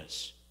for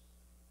this.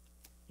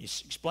 He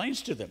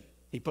explains to them,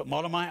 he put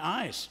mud on my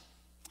eyes,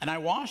 and I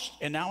washed,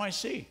 and now I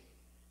see.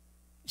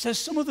 It says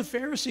some of the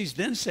Pharisees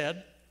then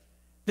said,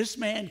 this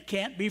man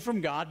can't be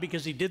from God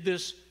because he did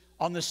this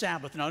on the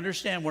Sabbath. Now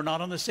understand, we're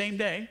not on the same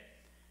day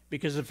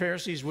because the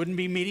Pharisees wouldn't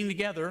be meeting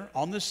together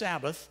on the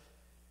Sabbath.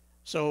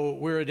 So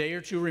we're a day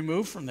or two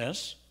removed from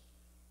this.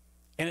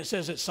 And it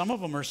says that some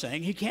of them are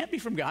saying he can't be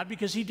from God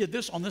because he did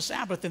this on the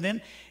Sabbath. And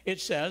then it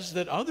says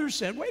that others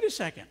said, wait a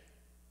second.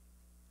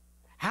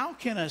 How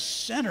can a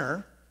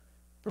sinner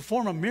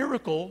perform a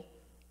miracle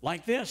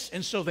like this?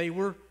 And so they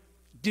were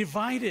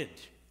divided.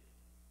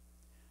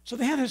 So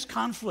they had this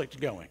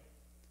conflict going.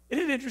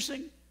 Isn't it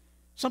interesting?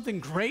 Something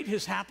great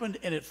has happened,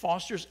 and it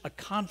fosters a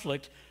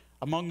conflict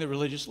among the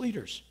religious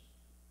leaders.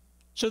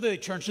 So they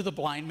turn to the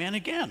blind man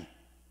again.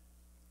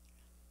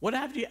 What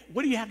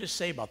do you have to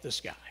say about this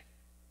guy?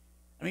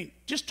 I mean,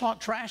 just talk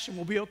trash and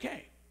we'll be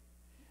okay.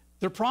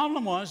 Their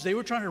problem was they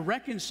were trying to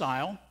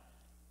reconcile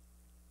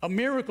a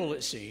miracle,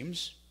 it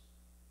seems,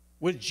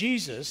 with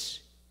Jesus,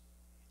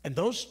 and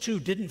those two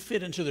didn't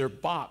fit into their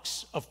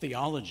box of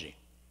theology.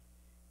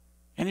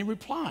 And he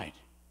replied,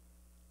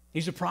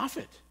 he's a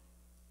prophet.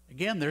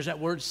 Again, there's that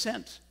word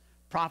sent.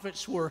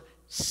 Prophets were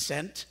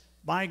sent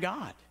by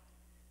God.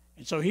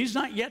 And so he's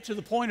not yet to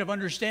the point of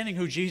understanding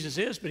who Jesus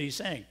is, but he's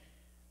saying,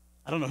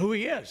 I don't know who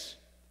he is,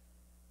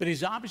 but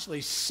he's obviously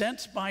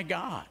sent by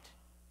God.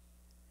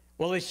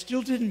 Well, they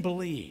still didn't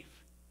believe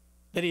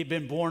that he had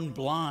been born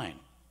blind,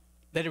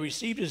 that he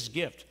received his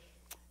gift.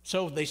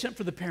 So they sent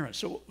for the parents.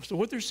 So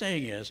what they're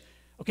saying is,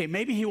 okay,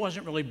 maybe he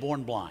wasn't really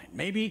born blind.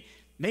 Maybe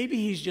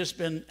he's just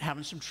been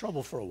having some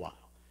trouble for a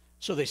while.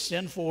 So they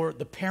send for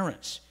the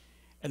parents,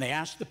 and they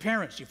ask the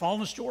parents, you follow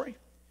the story?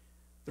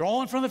 They're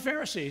all in front of the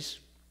Pharisees.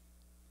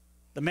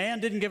 The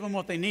man didn't give them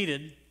what they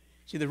needed.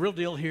 See, the real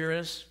deal here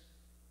is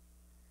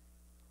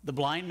the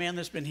blind man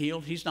that's been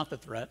healed, he's not the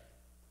threat.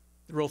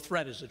 The real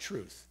threat is the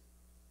truth.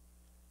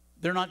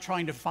 They're not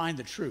trying to find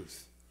the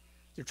truth.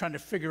 They're trying to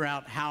figure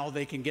out how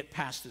they can get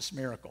past this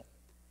miracle.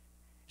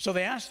 So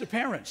they asked the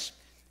parents,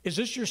 is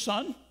this your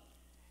son?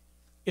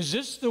 Is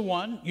this the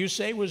one you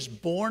say was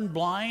born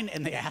blind?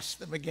 And they asked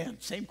them again,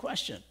 same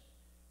question.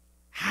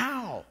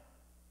 How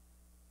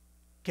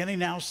can he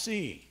now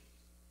see?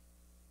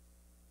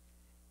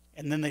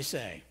 And then they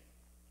say,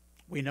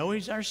 we know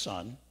he's our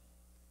son.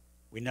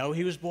 We know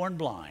he was born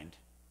blind.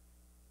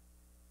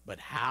 But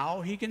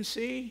how he can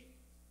see,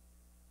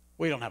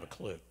 we don't have a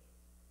clue.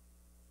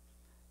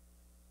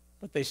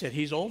 But they said,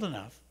 he's old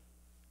enough.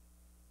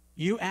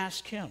 You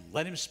ask him.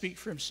 Let him speak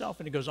for himself.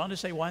 And he goes on to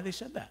say why they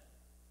said that.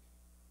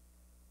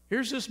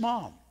 Here's this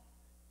mom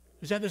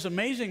who's had this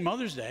amazing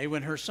Mother's Day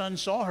when her son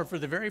saw her for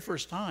the very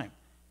first time.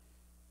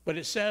 But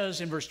it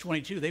says in verse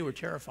 22, they were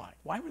terrified.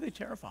 Why were they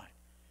terrified?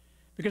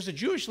 Because the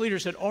Jewish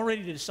leaders had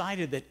already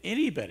decided that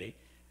anybody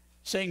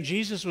saying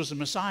Jesus was the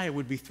Messiah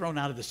would be thrown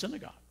out of the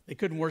synagogue. They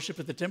couldn't worship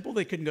at the temple.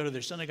 They couldn't go to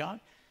their synagogue.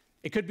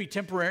 It could be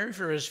temporary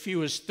for as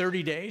few as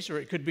 30 days, or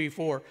it could be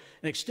for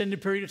an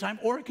extended period of time,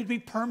 or it could be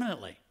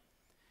permanently.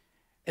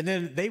 And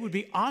then they would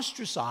be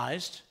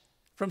ostracized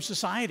from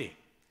society.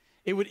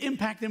 It would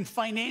impact them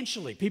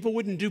financially. People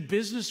wouldn't do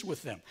business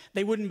with them.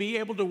 They wouldn't be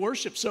able to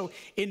worship. So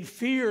in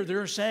fear,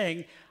 they're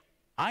saying,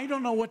 I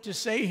don't know what to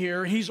say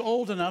here. He's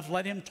old enough.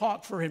 Let him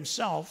talk for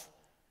himself.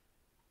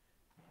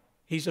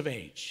 He's of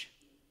age.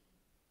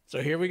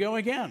 So here we go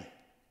again.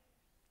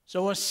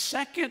 So a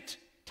second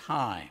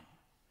time,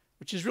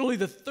 which is really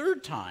the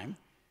third time,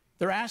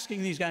 they're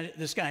asking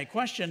this guy a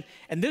question,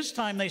 and this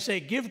time they say,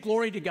 give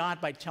glory to God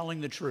by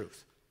telling the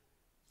truth.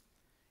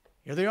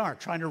 Here they are,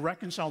 trying to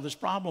reconcile this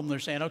problem. They're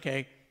saying,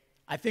 okay,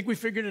 I think we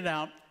figured it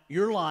out.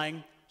 You're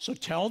lying, so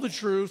tell the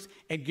truth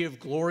and give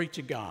glory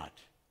to God.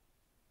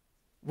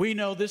 We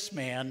know this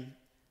man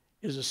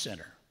is a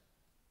sinner.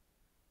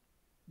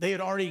 They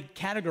had already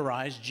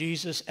categorized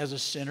Jesus as a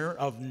sinner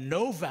of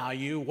no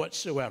value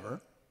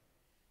whatsoever.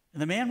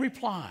 And the man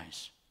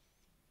replies,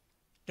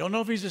 don't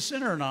know if he's a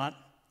sinner or not,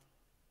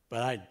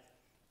 but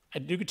I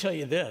do tell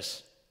you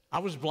this. I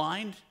was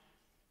blind,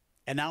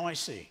 and now I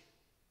see.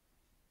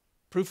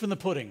 Proof in the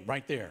pudding,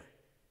 right there.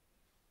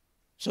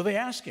 So they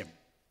ask him,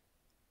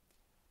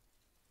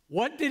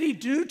 what did he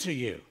do to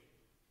you?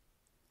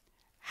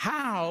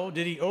 How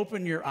did he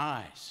open your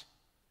eyes?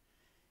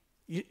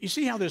 You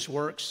see how this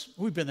works?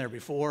 We've been there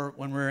before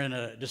when we're in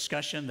a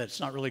discussion that's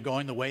not really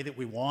going the way that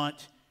we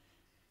want.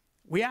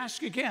 We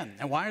ask again.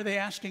 And why are they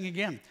asking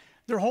again?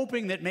 They're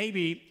hoping that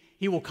maybe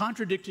he will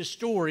contradict his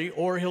story,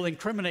 or he'll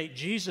incriminate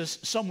Jesus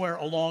somewhere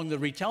along the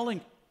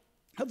retelling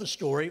of the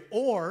story,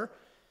 or,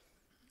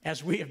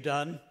 as we have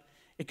done,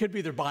 it could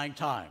be they're buying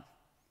time.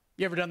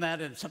 You ever done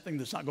that and something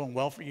that's not going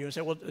well for you and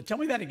say, well, tell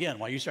me that again,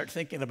 while you start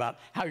thinking about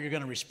how you're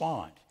going to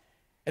respond.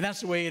 And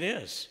that's the way it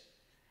is.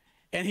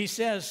 And he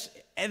says,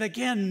 and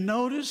again,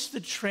 notice the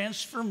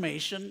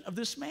transformation of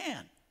this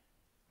man.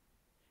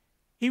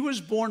 He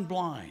was born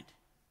blind.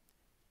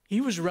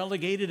 He was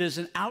relegated as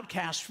an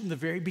outcast from the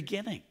very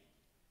beginning.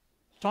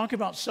 Talk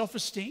about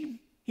self-esteem.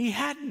 He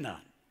had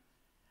none.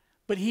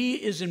 But he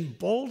is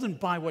emboldened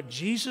by what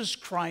Jesus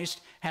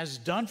Christ has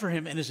done for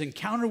him in his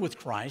encounter with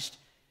Christ.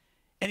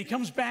 And he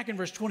comes back in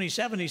verse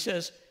 27. He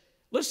says,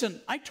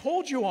 listen, I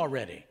told you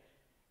already,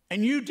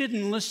 and you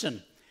didn't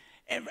listen.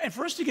 And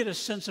for us to get a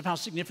sense of how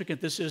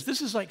significant this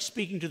is like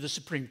speaking to the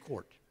Supreme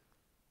Court.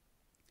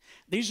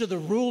 These are the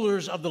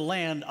rulers of the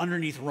land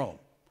underneath Rome.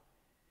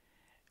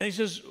 And he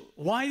says,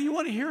 why do you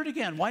want to hear it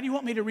again? Why do you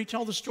want me to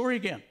retell the story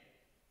again?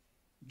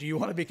 Do you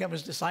want to become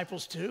his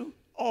disciples too?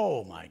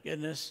 Oh my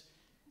goodness.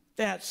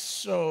 That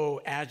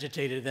so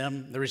agitated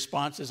them. The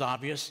response is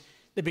obvious.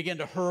 They begin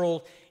to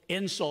hurl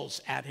insults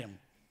at him.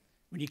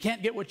 When you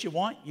can't get what you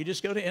want, you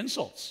just go to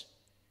insults.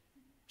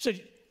 So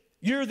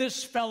you're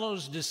this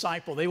fellow's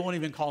disciple. They won't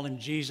even call him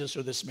Jesus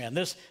or this man.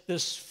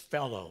 This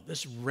fellow,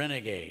 this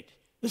renegade,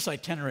 this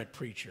itinerant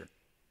preacher.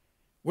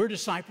 We're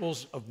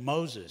disciples of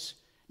Moses.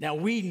 Now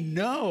we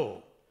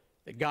know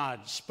that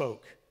God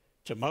spoke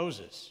to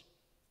Moses.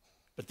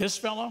 But this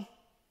fellow,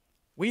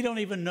 we don't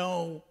even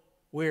know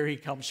where he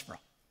comes from.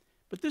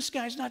 But this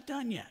guy's not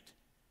done yet.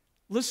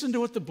 Listen to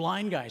what the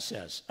blind guy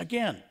says.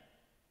 Again,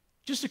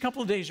 just a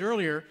couple of days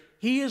earlier,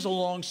 he is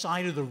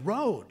alongside of the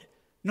road.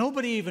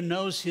 Nobody even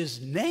knows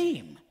his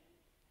name.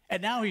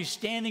 And now he's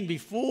standing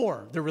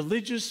before the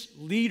religious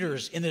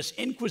leaders in this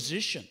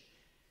inquisition.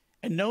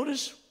 And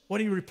notice what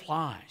he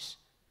replies.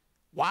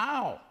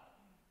 Wow,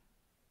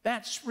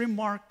 that's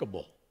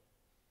remarkable.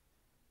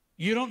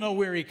 You don't know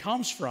where he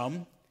comes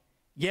from,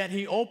 yet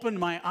he opened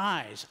my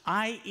eyes,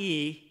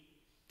 i.e.,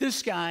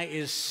 this guy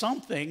is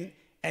something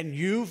and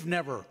you've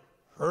never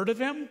heard of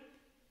him?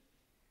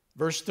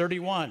 Verse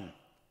 31,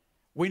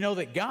 we know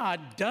that God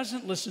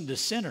doesn't listen to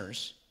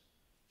sinners.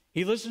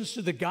 He listens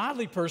to the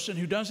godly person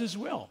who does his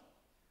will.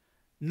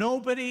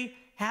 Nobody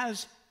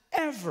has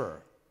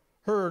ever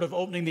heard of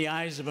opening the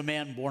eyes of a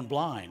man born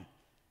blind.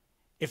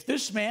 If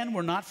this man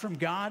were not from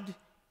God,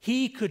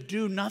 he could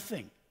do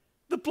nothing.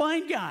 The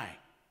blind guy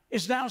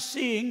is now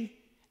seeing,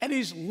 and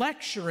he's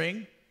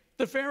lecturing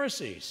the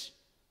Pharisees.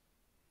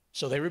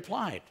 So they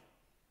replied,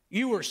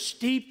 you were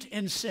steeped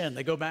in sin.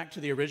 They go back to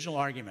the original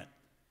argument.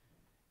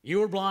 You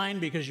were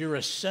blind because you're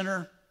a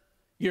sinner.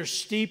 You're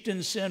steeped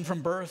in sin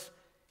from birth.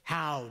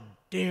 How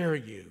dare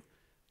you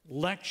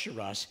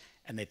lecture us?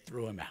 And they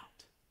threw him out.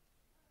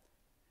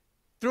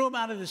 Threw him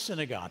out of the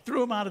synagogue.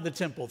 Threw him out of the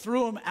temple.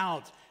 Threw him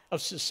out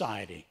of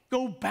society.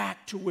 Go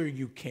back to where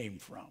you came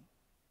from.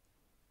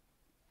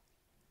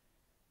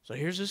 So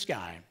here's this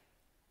guy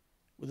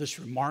with this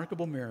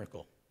remarkable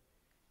miracle.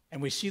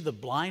 And we see the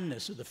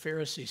blindness of the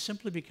Pharisees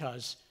simply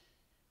because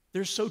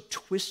they're so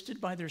twisted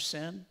by their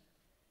sin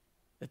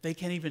that they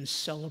can't even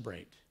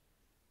celebrate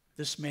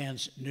this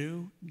man's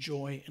new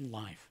joy in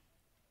life.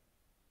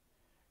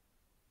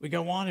 We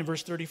go on in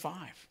verse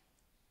 35.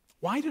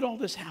 Why did all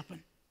this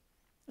happen?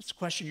 That's the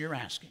question you're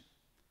asking.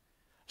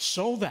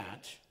 So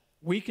that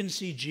we can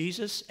see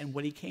Jesus and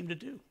what he came to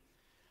do.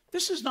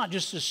 This is not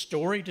just a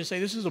story to say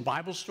this is a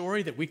Bible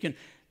story that we can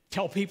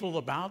tell people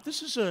about.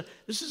 This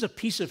is a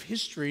piece of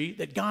history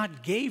that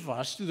God gave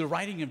us through the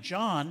writing of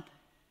John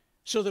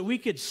so that we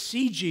could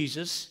see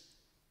Jesus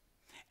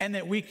and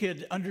that we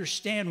could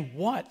understand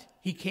what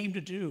he came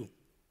to do.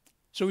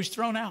 So he's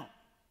thrown out.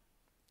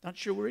 Not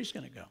sure where he's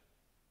going to go.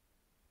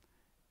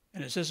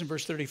 And it says in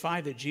verse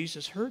 35 that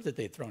Jesus heard that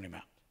they'd thrown him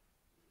out.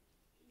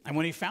 And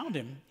when he found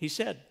him, he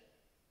said,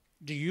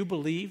 do you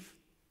believe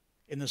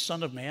in the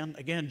Son of Man?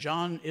 Again,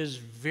 John is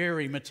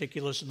very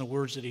meticulous in the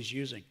words that he's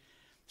using.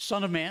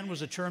 Son of Man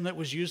was a term that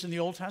was used in the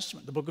Old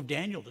Testament, the book of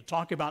Daniel, to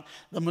talk about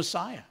the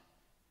Messiah.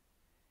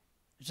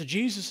 And so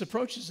Jesus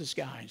approaches this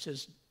guy and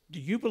says, do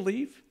you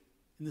believe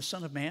in the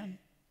Son of Man?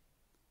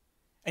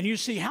 And you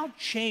see how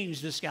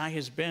changed this guy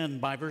has been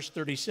by verse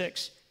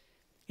 36.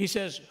 He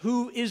says,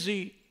 who is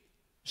he,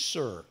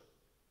 sir?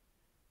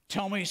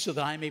 Tell me so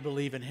that I may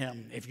believe in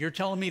him. If you're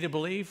telling me to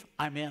believe,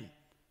 I'm in.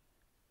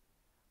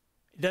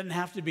 It doesn't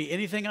have to be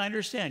anything I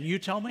understand. You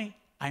tell me,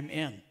 I'm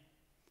in.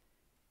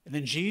 And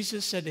then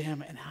Jesus said to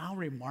him, and how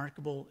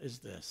remarkable is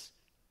this?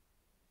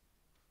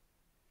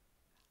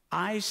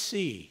 I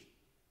see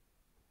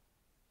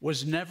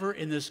was never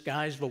in this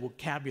guy's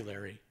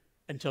vocabulary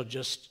until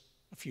just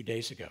a few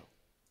days ago.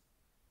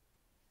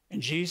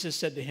 And Jesus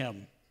said to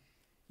him,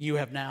 you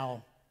have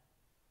now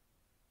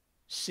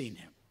seen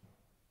him.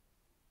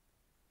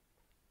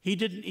 He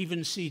didn't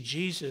even see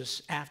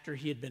Jesus after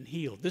he had been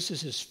healed. This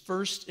is his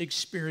first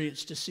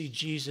experience to see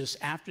Jesus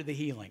after the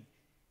healing.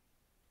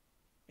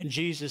 And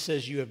Jesus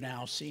says, you have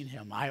now seen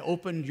him. I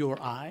opened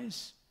your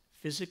eyes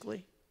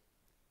physically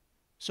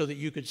so that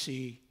you could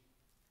see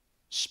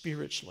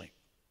spiritually.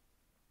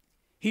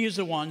 He is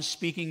the one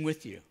speaking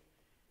with you.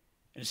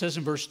 And it says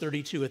in verse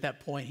 32, at that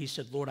point, he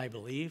said, Lord, I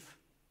believe.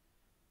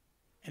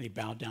 And he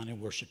bowed down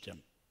and worshiped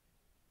him.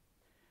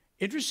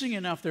 Interesting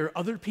enough, there are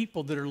other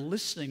people that are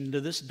listening to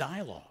this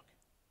dialogue.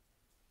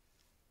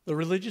 The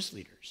religious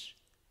leaders.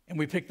 And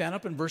we pick that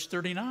up in verse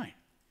 39.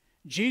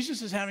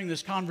 Jesus is having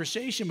this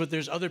conversation, but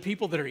there's other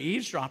people that are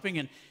eavesdropping,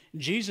 and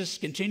Jesus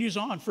continues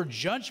on. For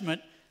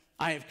judgment,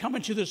 I have come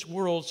into this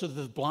world so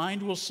that the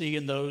blind will see,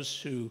 and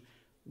those who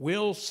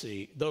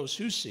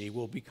see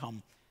will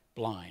become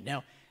blind.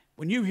 Now,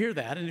 when you hear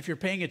that, and if you're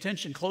paying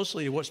attention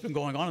closely to what's been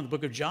going on in the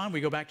book of John,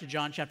 we go back to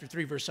John chapter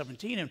 3, verse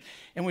 17,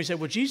 and we say,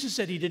 well, Jesus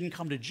said he didn't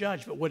come to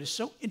judge, but what is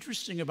so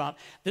interesting about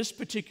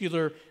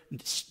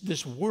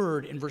this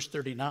word in verse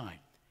 39,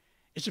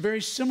 it's a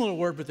very similar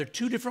word, but they're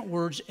two different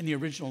words in the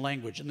original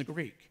language, in the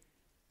Greek.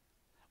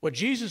 What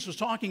Jesus was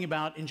talking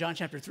about in John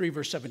chapter 3,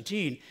 verse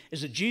 17,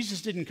 is that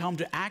Jesus didn't come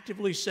to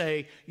actively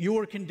say, you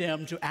are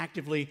condemned, to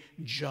actively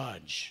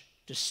judge,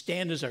 to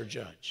stand as our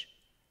judge.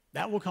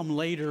 That will come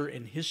later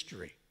in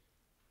history.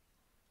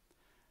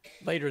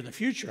 Later in the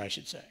future, I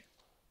should say.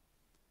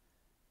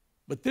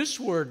 But this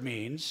word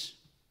means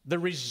the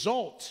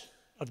result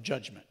of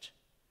judgment,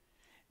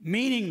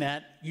 meaning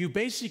that you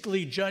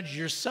basically judge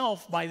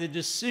yourself by the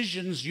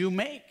decisions you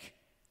make.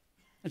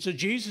 And so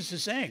Jesus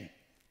is saying,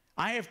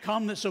 I have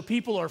come that so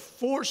people are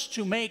forced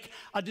to make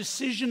a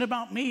decision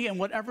about me, and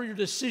whatever your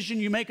decision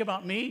you make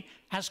about me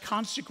has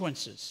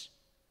consequences.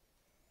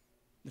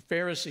 The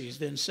Pharisees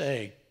then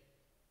say,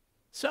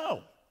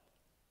 So,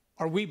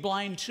 are we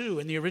blind too?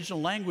 In the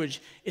original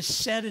language, it's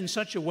said in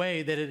such a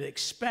way that it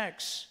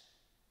expects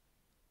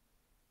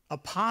a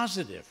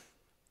positive,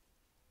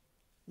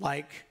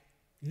 like,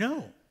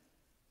 no,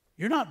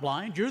 you're not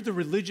blind, you're the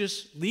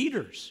religious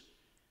leaders.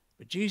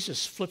 But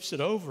Jesus flips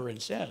it over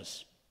and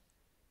says,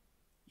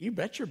 you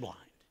bet you're blind.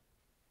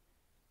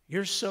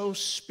 You're so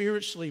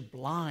spiritually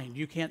blind,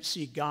 you can't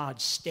see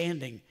God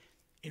standing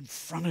in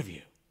front of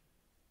you.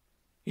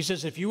 He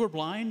says, if you were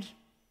blind,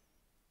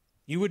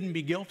 you wouldn't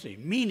be guilty.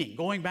 Meaning,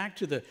 going back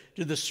to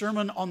the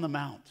Sermon on the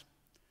Mount,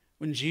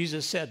 when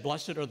Jesus said,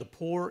 blessed are the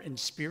poor in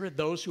spirit,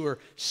 those who are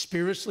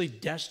spiritually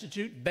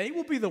destitute, they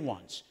will be the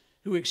ones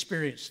who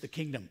experience the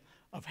kingdom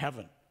of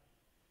heaven.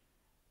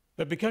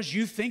 But because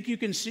you think you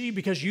can see,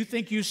 because you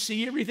think you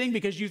see everything,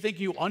 because you think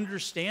you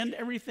understand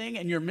everything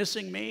and you're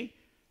missing me,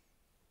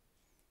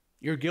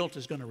 your guilt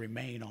is going to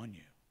remain on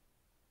you.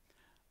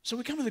 So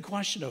we come to the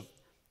question of,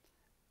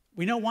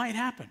 we know why it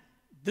happened.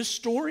 This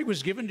story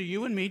was given to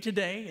you and me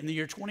today in the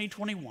year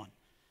 2021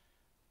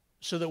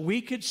 so that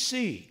we could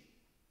see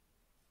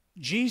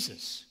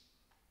Jesus.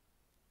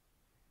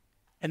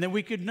 And then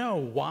we could know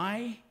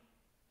why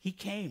he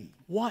came,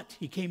 what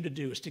he came to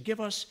do, is to give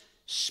us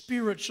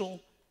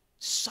spiritual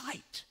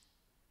sight.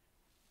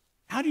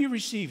 How do you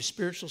receive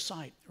spiritual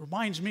sight? It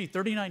reminds me,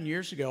 39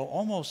 years ago,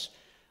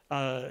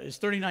 it's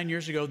 39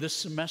 years ago this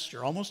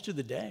semester, almost to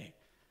the day.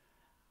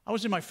 I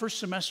was in my first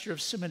semester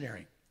of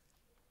seminary,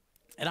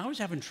 and I was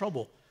having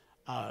trouble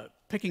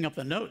picking up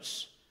the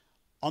notes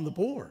on the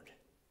board.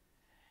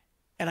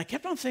 And I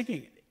kept on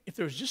thinking, if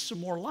there was just some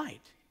more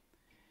light.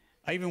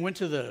 I even went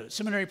to the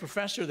seminary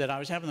professor that I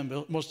was having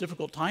the most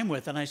difficult time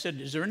with, and I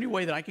said, is there any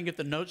way that I can get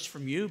the notes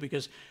from you?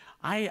 Because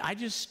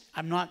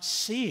I'm not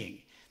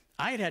seeing.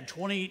 I had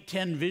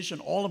 20/10 vision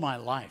all of my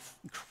life,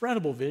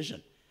 incredible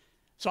vision.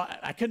 So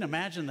I couldn't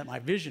imagine that my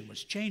vision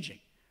was changing.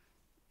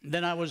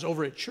 Then I was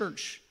over at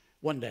church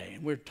one day,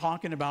 and we were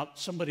talking about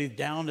somebody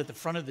down at the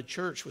front of the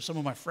church with some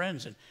of my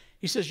friends, and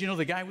he says, you know,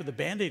 the guy with the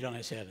Band-Aid on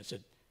his head. I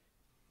said,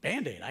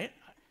 Band-Aid?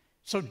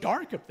 So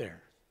dark up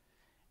there.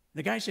 And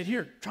the guy said,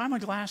 here, try my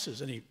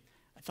glasses. And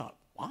I thought,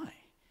 why?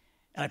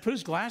 And I put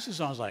his glasses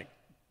on. I was like,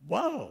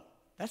 whoa,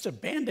 that's a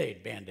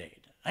Band-Aid Band-Aid.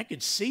 I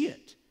could see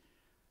it.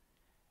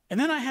 And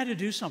then I had to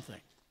do something.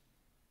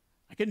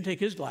 I couldn't take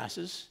his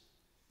glasses.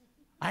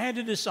 I had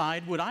to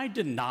decide, would I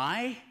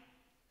deny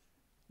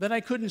that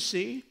I couldn't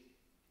see?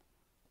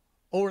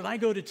 Or would I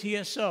go to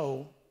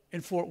TSO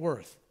in Fort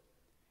Worth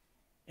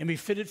and be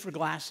fitted for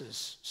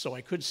glasses so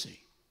I could see?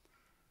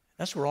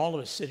 That's where all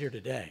of us sit here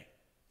today.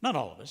 Not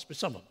all of us, but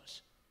some of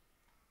us.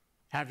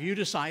 Have you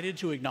decided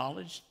to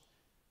acknowledge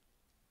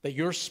that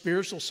your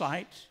spiritual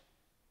sight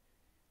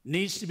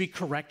needs to be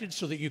corrected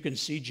so that you can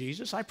see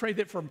Jesus? I pray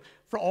that for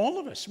all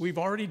of us, we've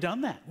already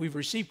done that. We've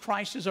received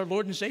Christ as our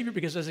Lord and Savior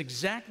because that's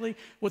exactly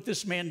what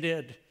this man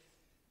did.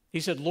 He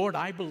said, Lord,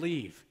 I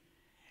believe.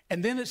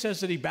 And then it says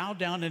that he bowed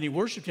down and he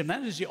worshiped him.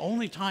 That is the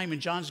only time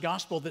in John's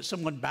gospel that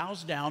someone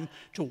bows down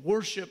to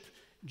worship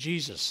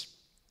Jesus.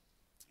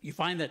 You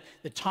find that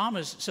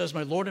Thomas says,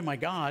 my Lord and my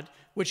God,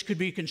 which could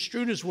be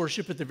construed as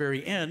worship at the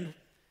very end.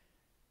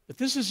 But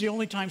this is the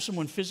only time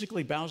someone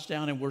physically bows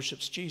down and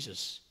worships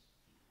Jesus.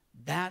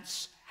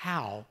 That's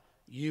how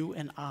you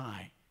and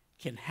I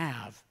can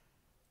have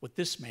what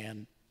this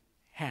man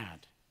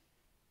had.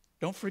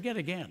 Don't forget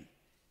again,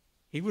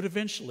 he would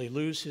eventually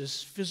lose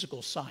his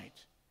physical sight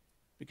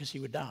because he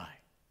would die.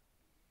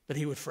 But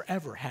he would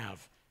forever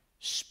have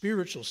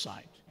spiritual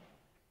sight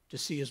to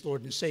see his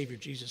Lord and Savior,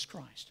 Jesus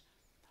Christ.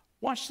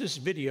 Watch this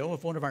video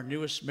of one of our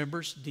newest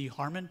members, Dee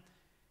Harmon,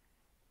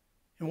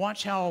 and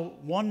watch how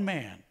one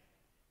man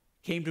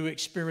came to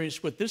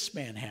experience what this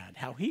man had,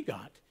 how he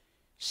got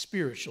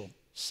spiritual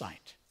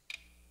sight.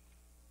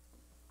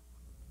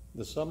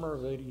 The summer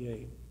of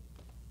 '88,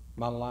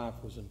 my life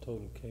was in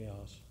total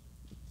chaos.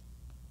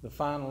 The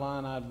fine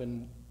line I'd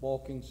been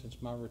walking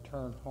since my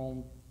return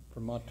home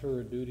from my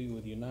tour of duty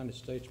with the United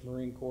States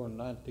Marine Corps in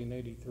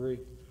 1983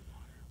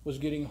 was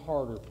getting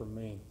harder for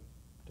me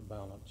to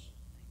balance.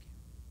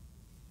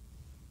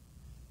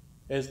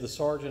 As the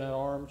sergeant at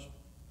arms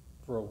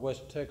for a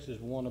West Texas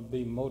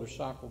wannabe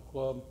motorcycle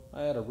club,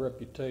 I had a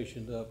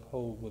reputation to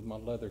uphold with my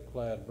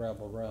leather-clad,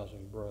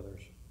 rabble-rousing brothers.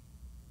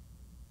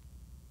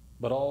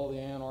 But all the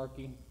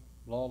anarchy,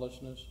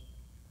 lawlessness,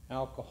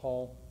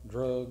 alcohol,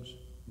 drugs,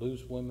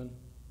 loose women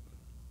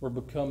were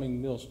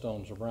becoming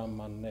millstones around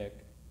my neck,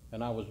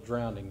 and I was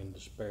drowning in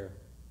despair.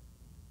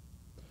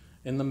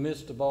 In the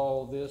midst of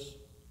all this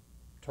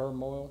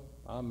turmoil,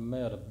 I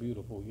met a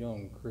beautiful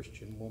young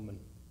Christian woman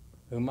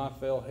whom I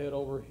fell head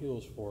over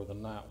heels for the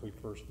night we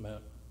first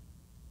met.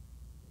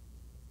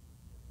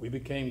 We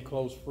became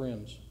close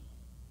friends,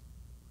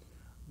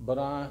 but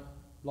I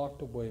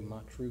locked away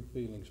my true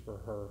feelings for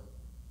her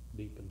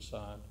deep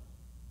inside.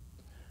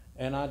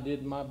 And I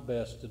did my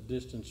best to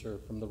distance her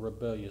from the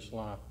rebellious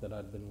life that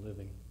I'd been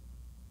living.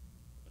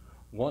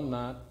 One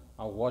night,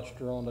 I watched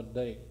her on a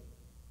date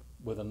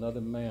with another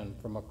man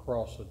from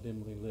across a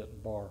dimly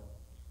lit bar.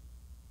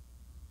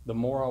 The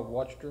more I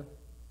watched her,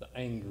 the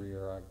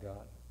angrier I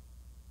got.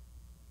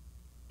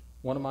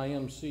 One of my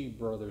MC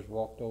brothers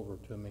walked over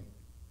to me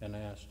and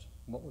asked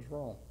what was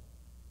wrong.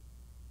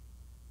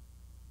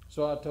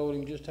 So I told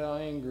him just how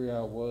angry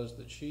I was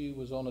that she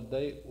was on a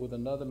date with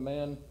another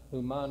man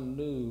whom I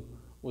knew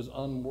was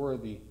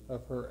unworthy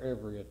of her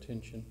every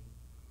attention,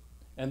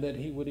 and that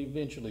he would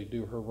eventually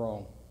do her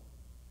wrong.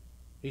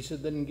 He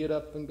said, then get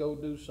up and go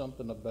do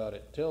something about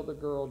it. Tell the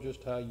girl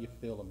just how you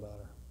feel about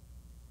her.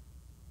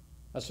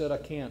 I said, I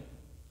can't.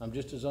 I'm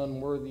just as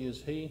unworthy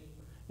as he,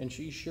 and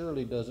she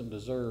surely doesn't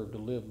deserve to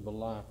live the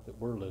life that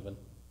we're living.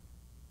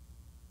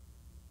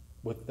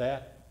 With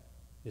that,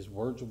 his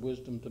words of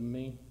wisdom to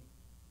me,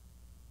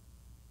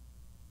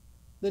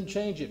 then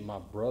change it, my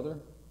brother.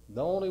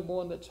 The only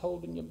one that's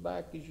holding you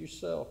back is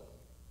yourself.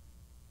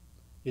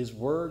 His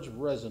words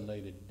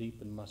resonated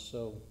deep in my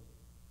soul.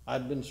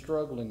 I'd been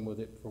struggling with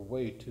it for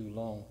way too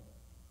long.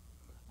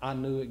 I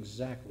knew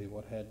exactly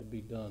what had to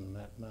be done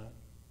that night.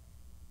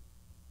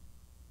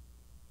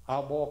 I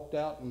walked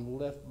out and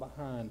left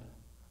behind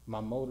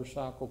my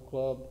motorcycle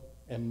club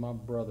and my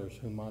brothers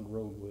whom I'd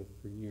rode with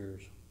for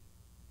years.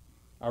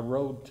 I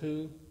rode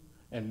to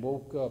and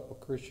woke up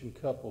a Christian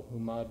couple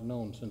whom I'd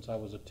known since I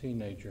was a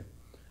teenager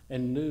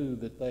and knew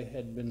that they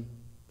had been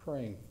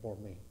praying for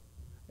me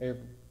ever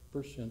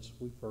since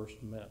we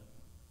first met.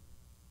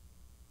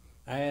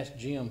 I asked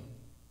Jim,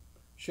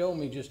 show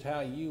me just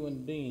how you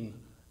and Dean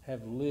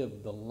have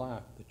lived the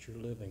life that you're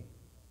living.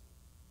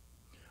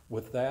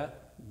 With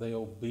that, they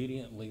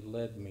obediently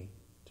led me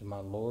to my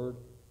Lord,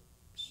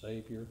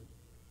 Savior,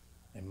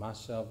 and my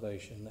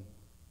salvation.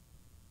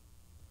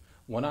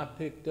 When I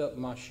picked up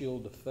my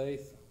shield of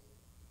faith,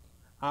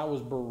 I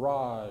was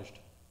barraged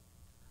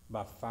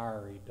by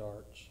fiery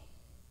darts.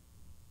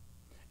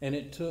 And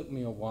it took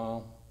me a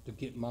while to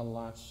get my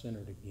life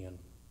centered again.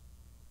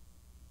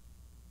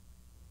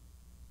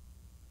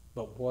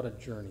 But what a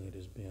journey it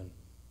has been.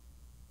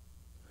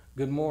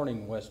 Good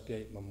morning,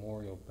 Westgate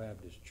Memorial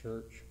Baptist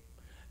Church,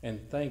 and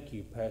thank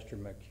you, Pastor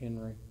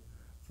McHenry,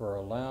 for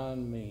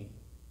allowing me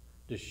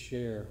to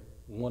share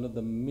one of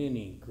the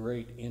many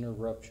great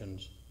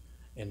interruptions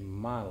in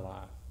my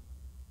life.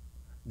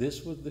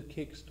 This was the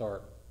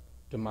kickstart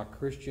to my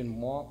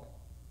Christian walk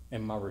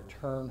and my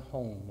return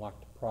home like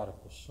the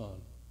prodigal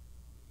son.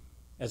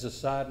 As a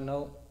side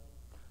note,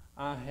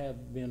 I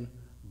have been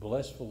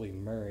blissfully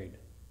married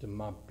to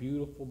my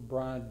beautiful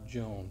bride,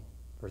 Joan,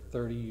 for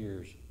 30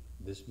 years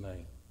this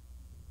May.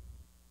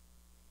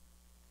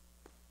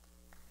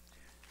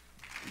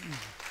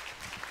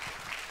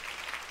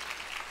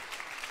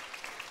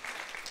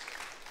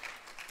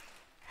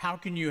 How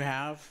can you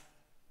have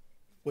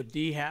what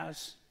Dee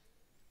has,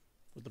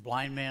 what the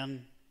blind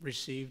man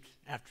received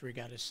after he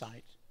got his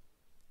sight,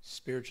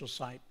 spiritual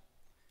sight?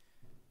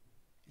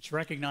 It's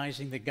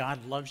recognizing that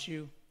God loves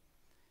you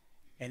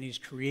and he's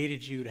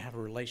created you to have a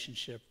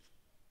relationship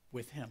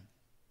with him.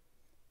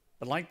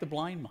 But like the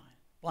blind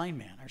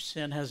man, our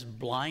sin has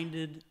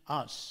blinded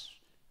us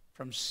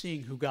from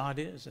seeing who God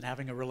is and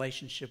having a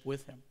relationship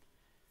with him.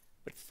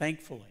 But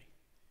thankfully,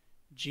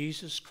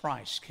 Jesus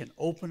Christ can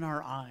open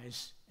our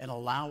eyes and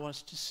allow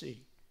us to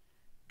see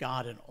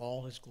God in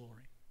all his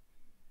glory.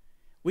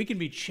 We can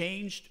be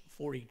changed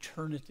for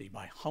eternity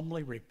by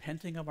humbly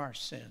repenting of our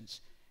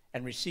sins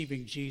and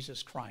receiving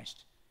Jesus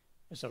Christ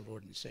as our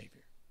Lord and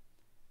Savior.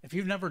 If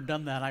you've never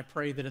done that, I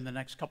pray that in the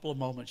next couple of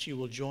moments you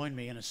will join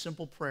me in a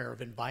simple prayer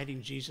of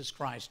inviting Jesus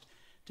Christ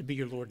to be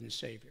your Lord and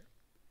Savior.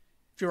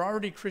 If you're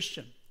already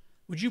Christian,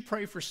 would you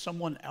pray for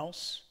someone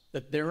else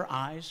that their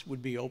eyes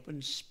would be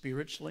opened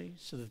spiritually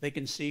so that they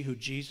can see who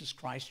Jesus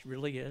Christ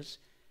really is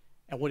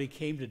and what he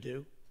came to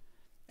do?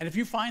 And if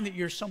you find that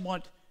you're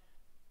somewhat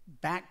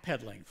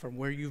backpedaling from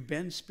where you've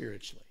been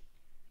spiritually,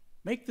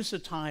 make this a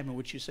time in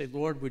which you say,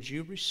 Lord, would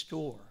you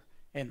restore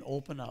and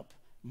open up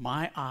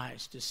my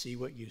eyes to see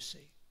what you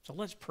see? So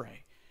let's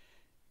pray.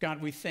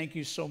 God, we thank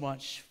you so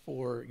much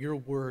for your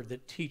word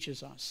that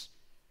teaches us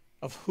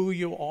of who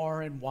you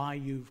are and why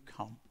you've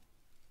come,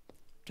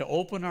 to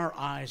open our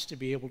eyes to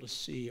be able to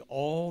see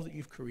all that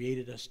you've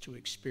created us to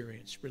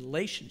experience,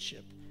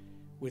 relationship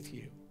with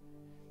you.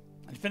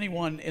 And if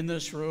anyone in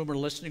this room or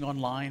listening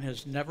online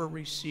has never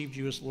received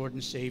you as Lord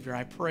and Savior,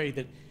 I pray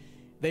that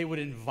they would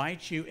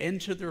invite you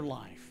into their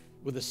life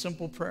with a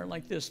simple prayer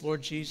like this.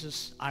 Lord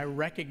Jesus, I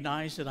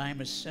recognize that I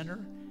am a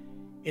sinner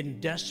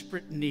in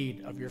desperate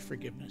need of your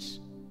forgiveness.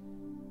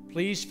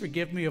 Please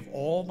forgive me of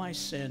all my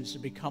sins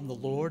and become the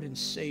Lord and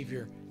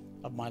Savior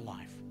of my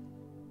life.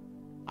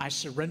 I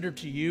surrender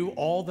to you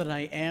all that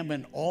I am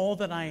and all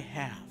that I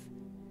have,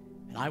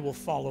 and I will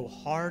follow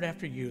hard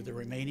after you the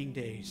remaining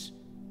days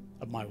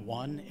of my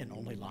one and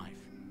only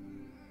life.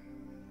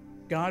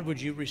 God,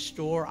 would you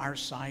restore our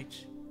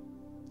sight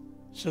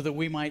so that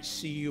we might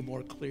see you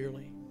more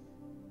clearly?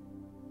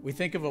 We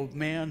think of a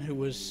man who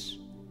was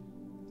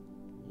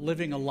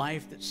living a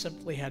life that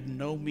simply had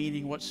no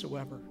meaning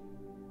whatsoever,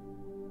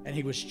 and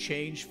he was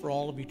changed for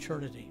all of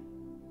eternity.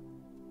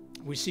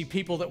 We see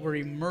people that were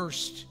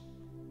immersed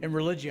in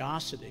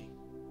religiosity,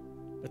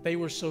 but they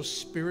were so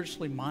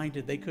spiritually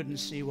minded they couldn't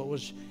see what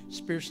was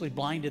spiritually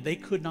blinded. They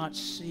could not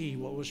see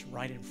what was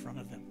right in front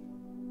of them.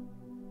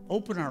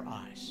 Open our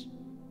eyes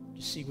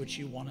to see what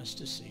you want us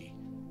to see.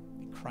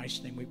 In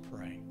Christ's name we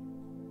pray.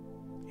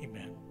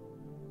 Amen.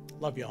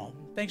 Love y'all.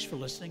 Thanks for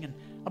listening. And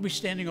I'll be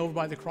standing over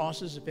by the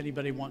crosses if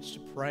anybody wants to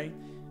pray.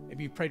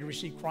 Maybe you pray to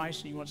receive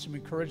Christ and you want some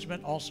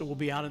encouragement. Also, we'll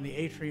be out in the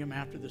atrium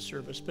after the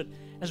service. But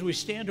as we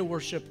stand to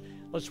worship,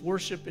 let's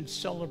worship and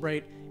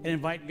celebrate and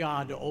invite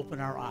God to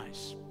open our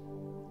eyes.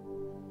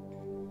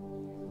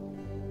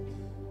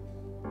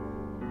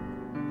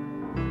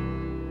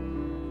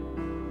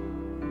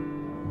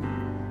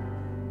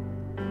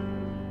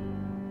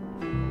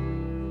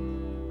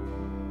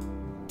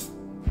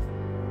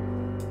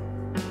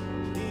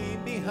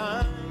 Leave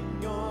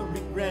behind your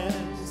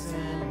regrets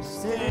and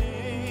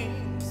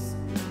mistakes.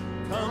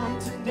 Come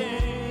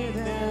today,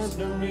 there's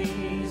no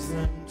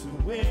reason to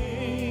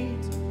wait.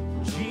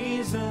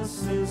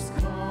 Jesus is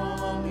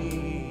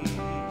calling.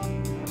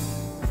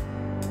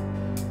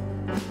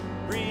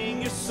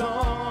 Bring your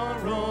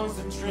sorrows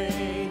and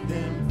trade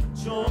them for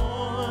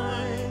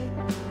joy.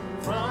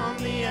 From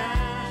the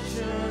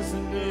ashes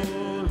a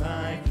new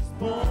life is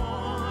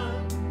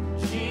born.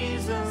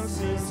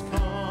 Jesus is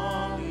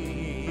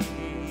calling.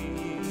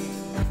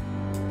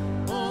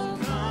 Oh,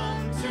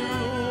 come to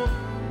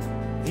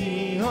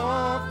the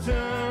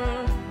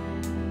altar.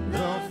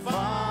 The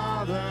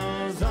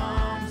Father's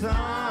arms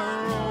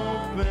are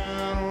open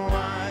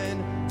wide.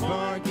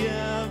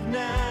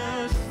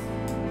 Forgiveness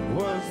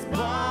was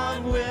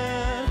bought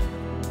with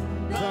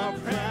the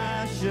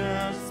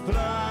precious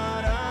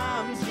blood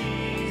of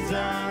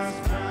Jesus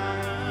Christ.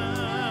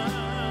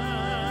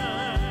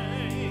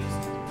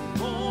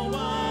 Oh,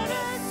 what a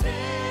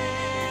Savior!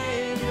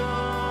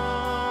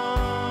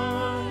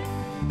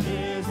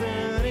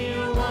 Isn't He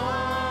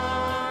wonderful?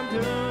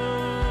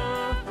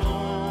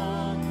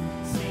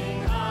 Sing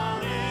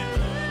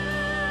hallelujah!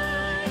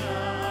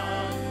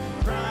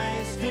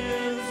 Christ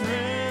is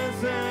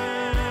risen.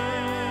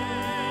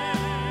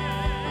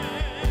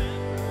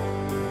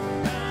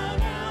 Bow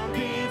down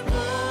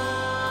before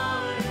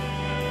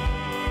Him,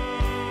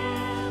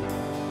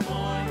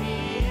 for He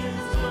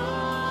is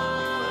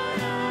Lord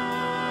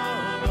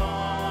of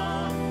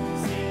all.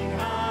 Sing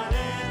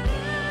hallelujah!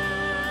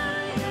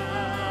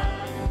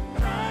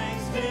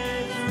 Christ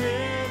is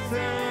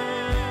risen.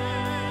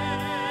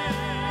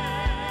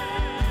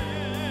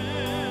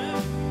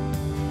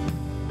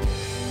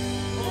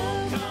 Oh,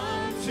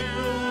 come to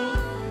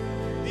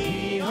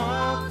the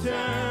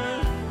altar.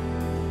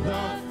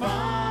 The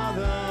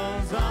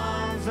Father's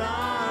arms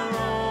are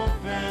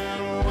open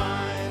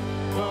wide.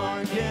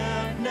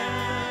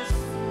 Forgiveness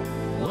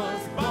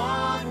was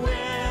bought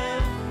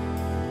with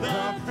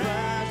the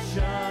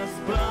precious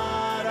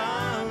blood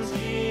of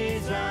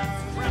Jesus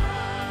Christ.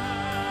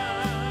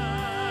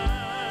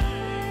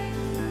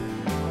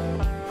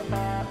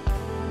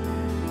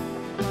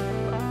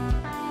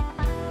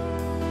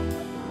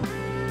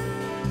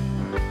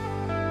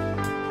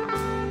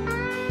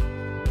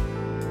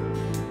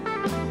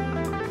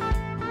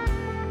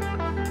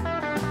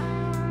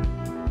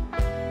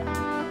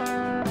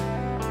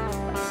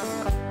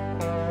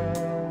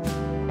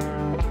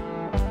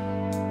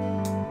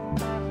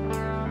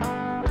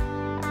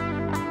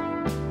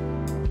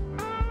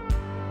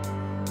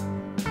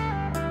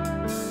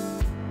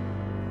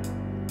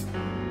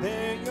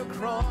 Bear your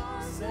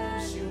cross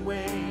as you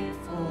wait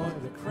for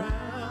the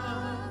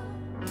crown.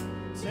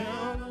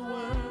 Tell the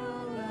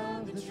world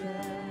of the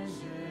treasure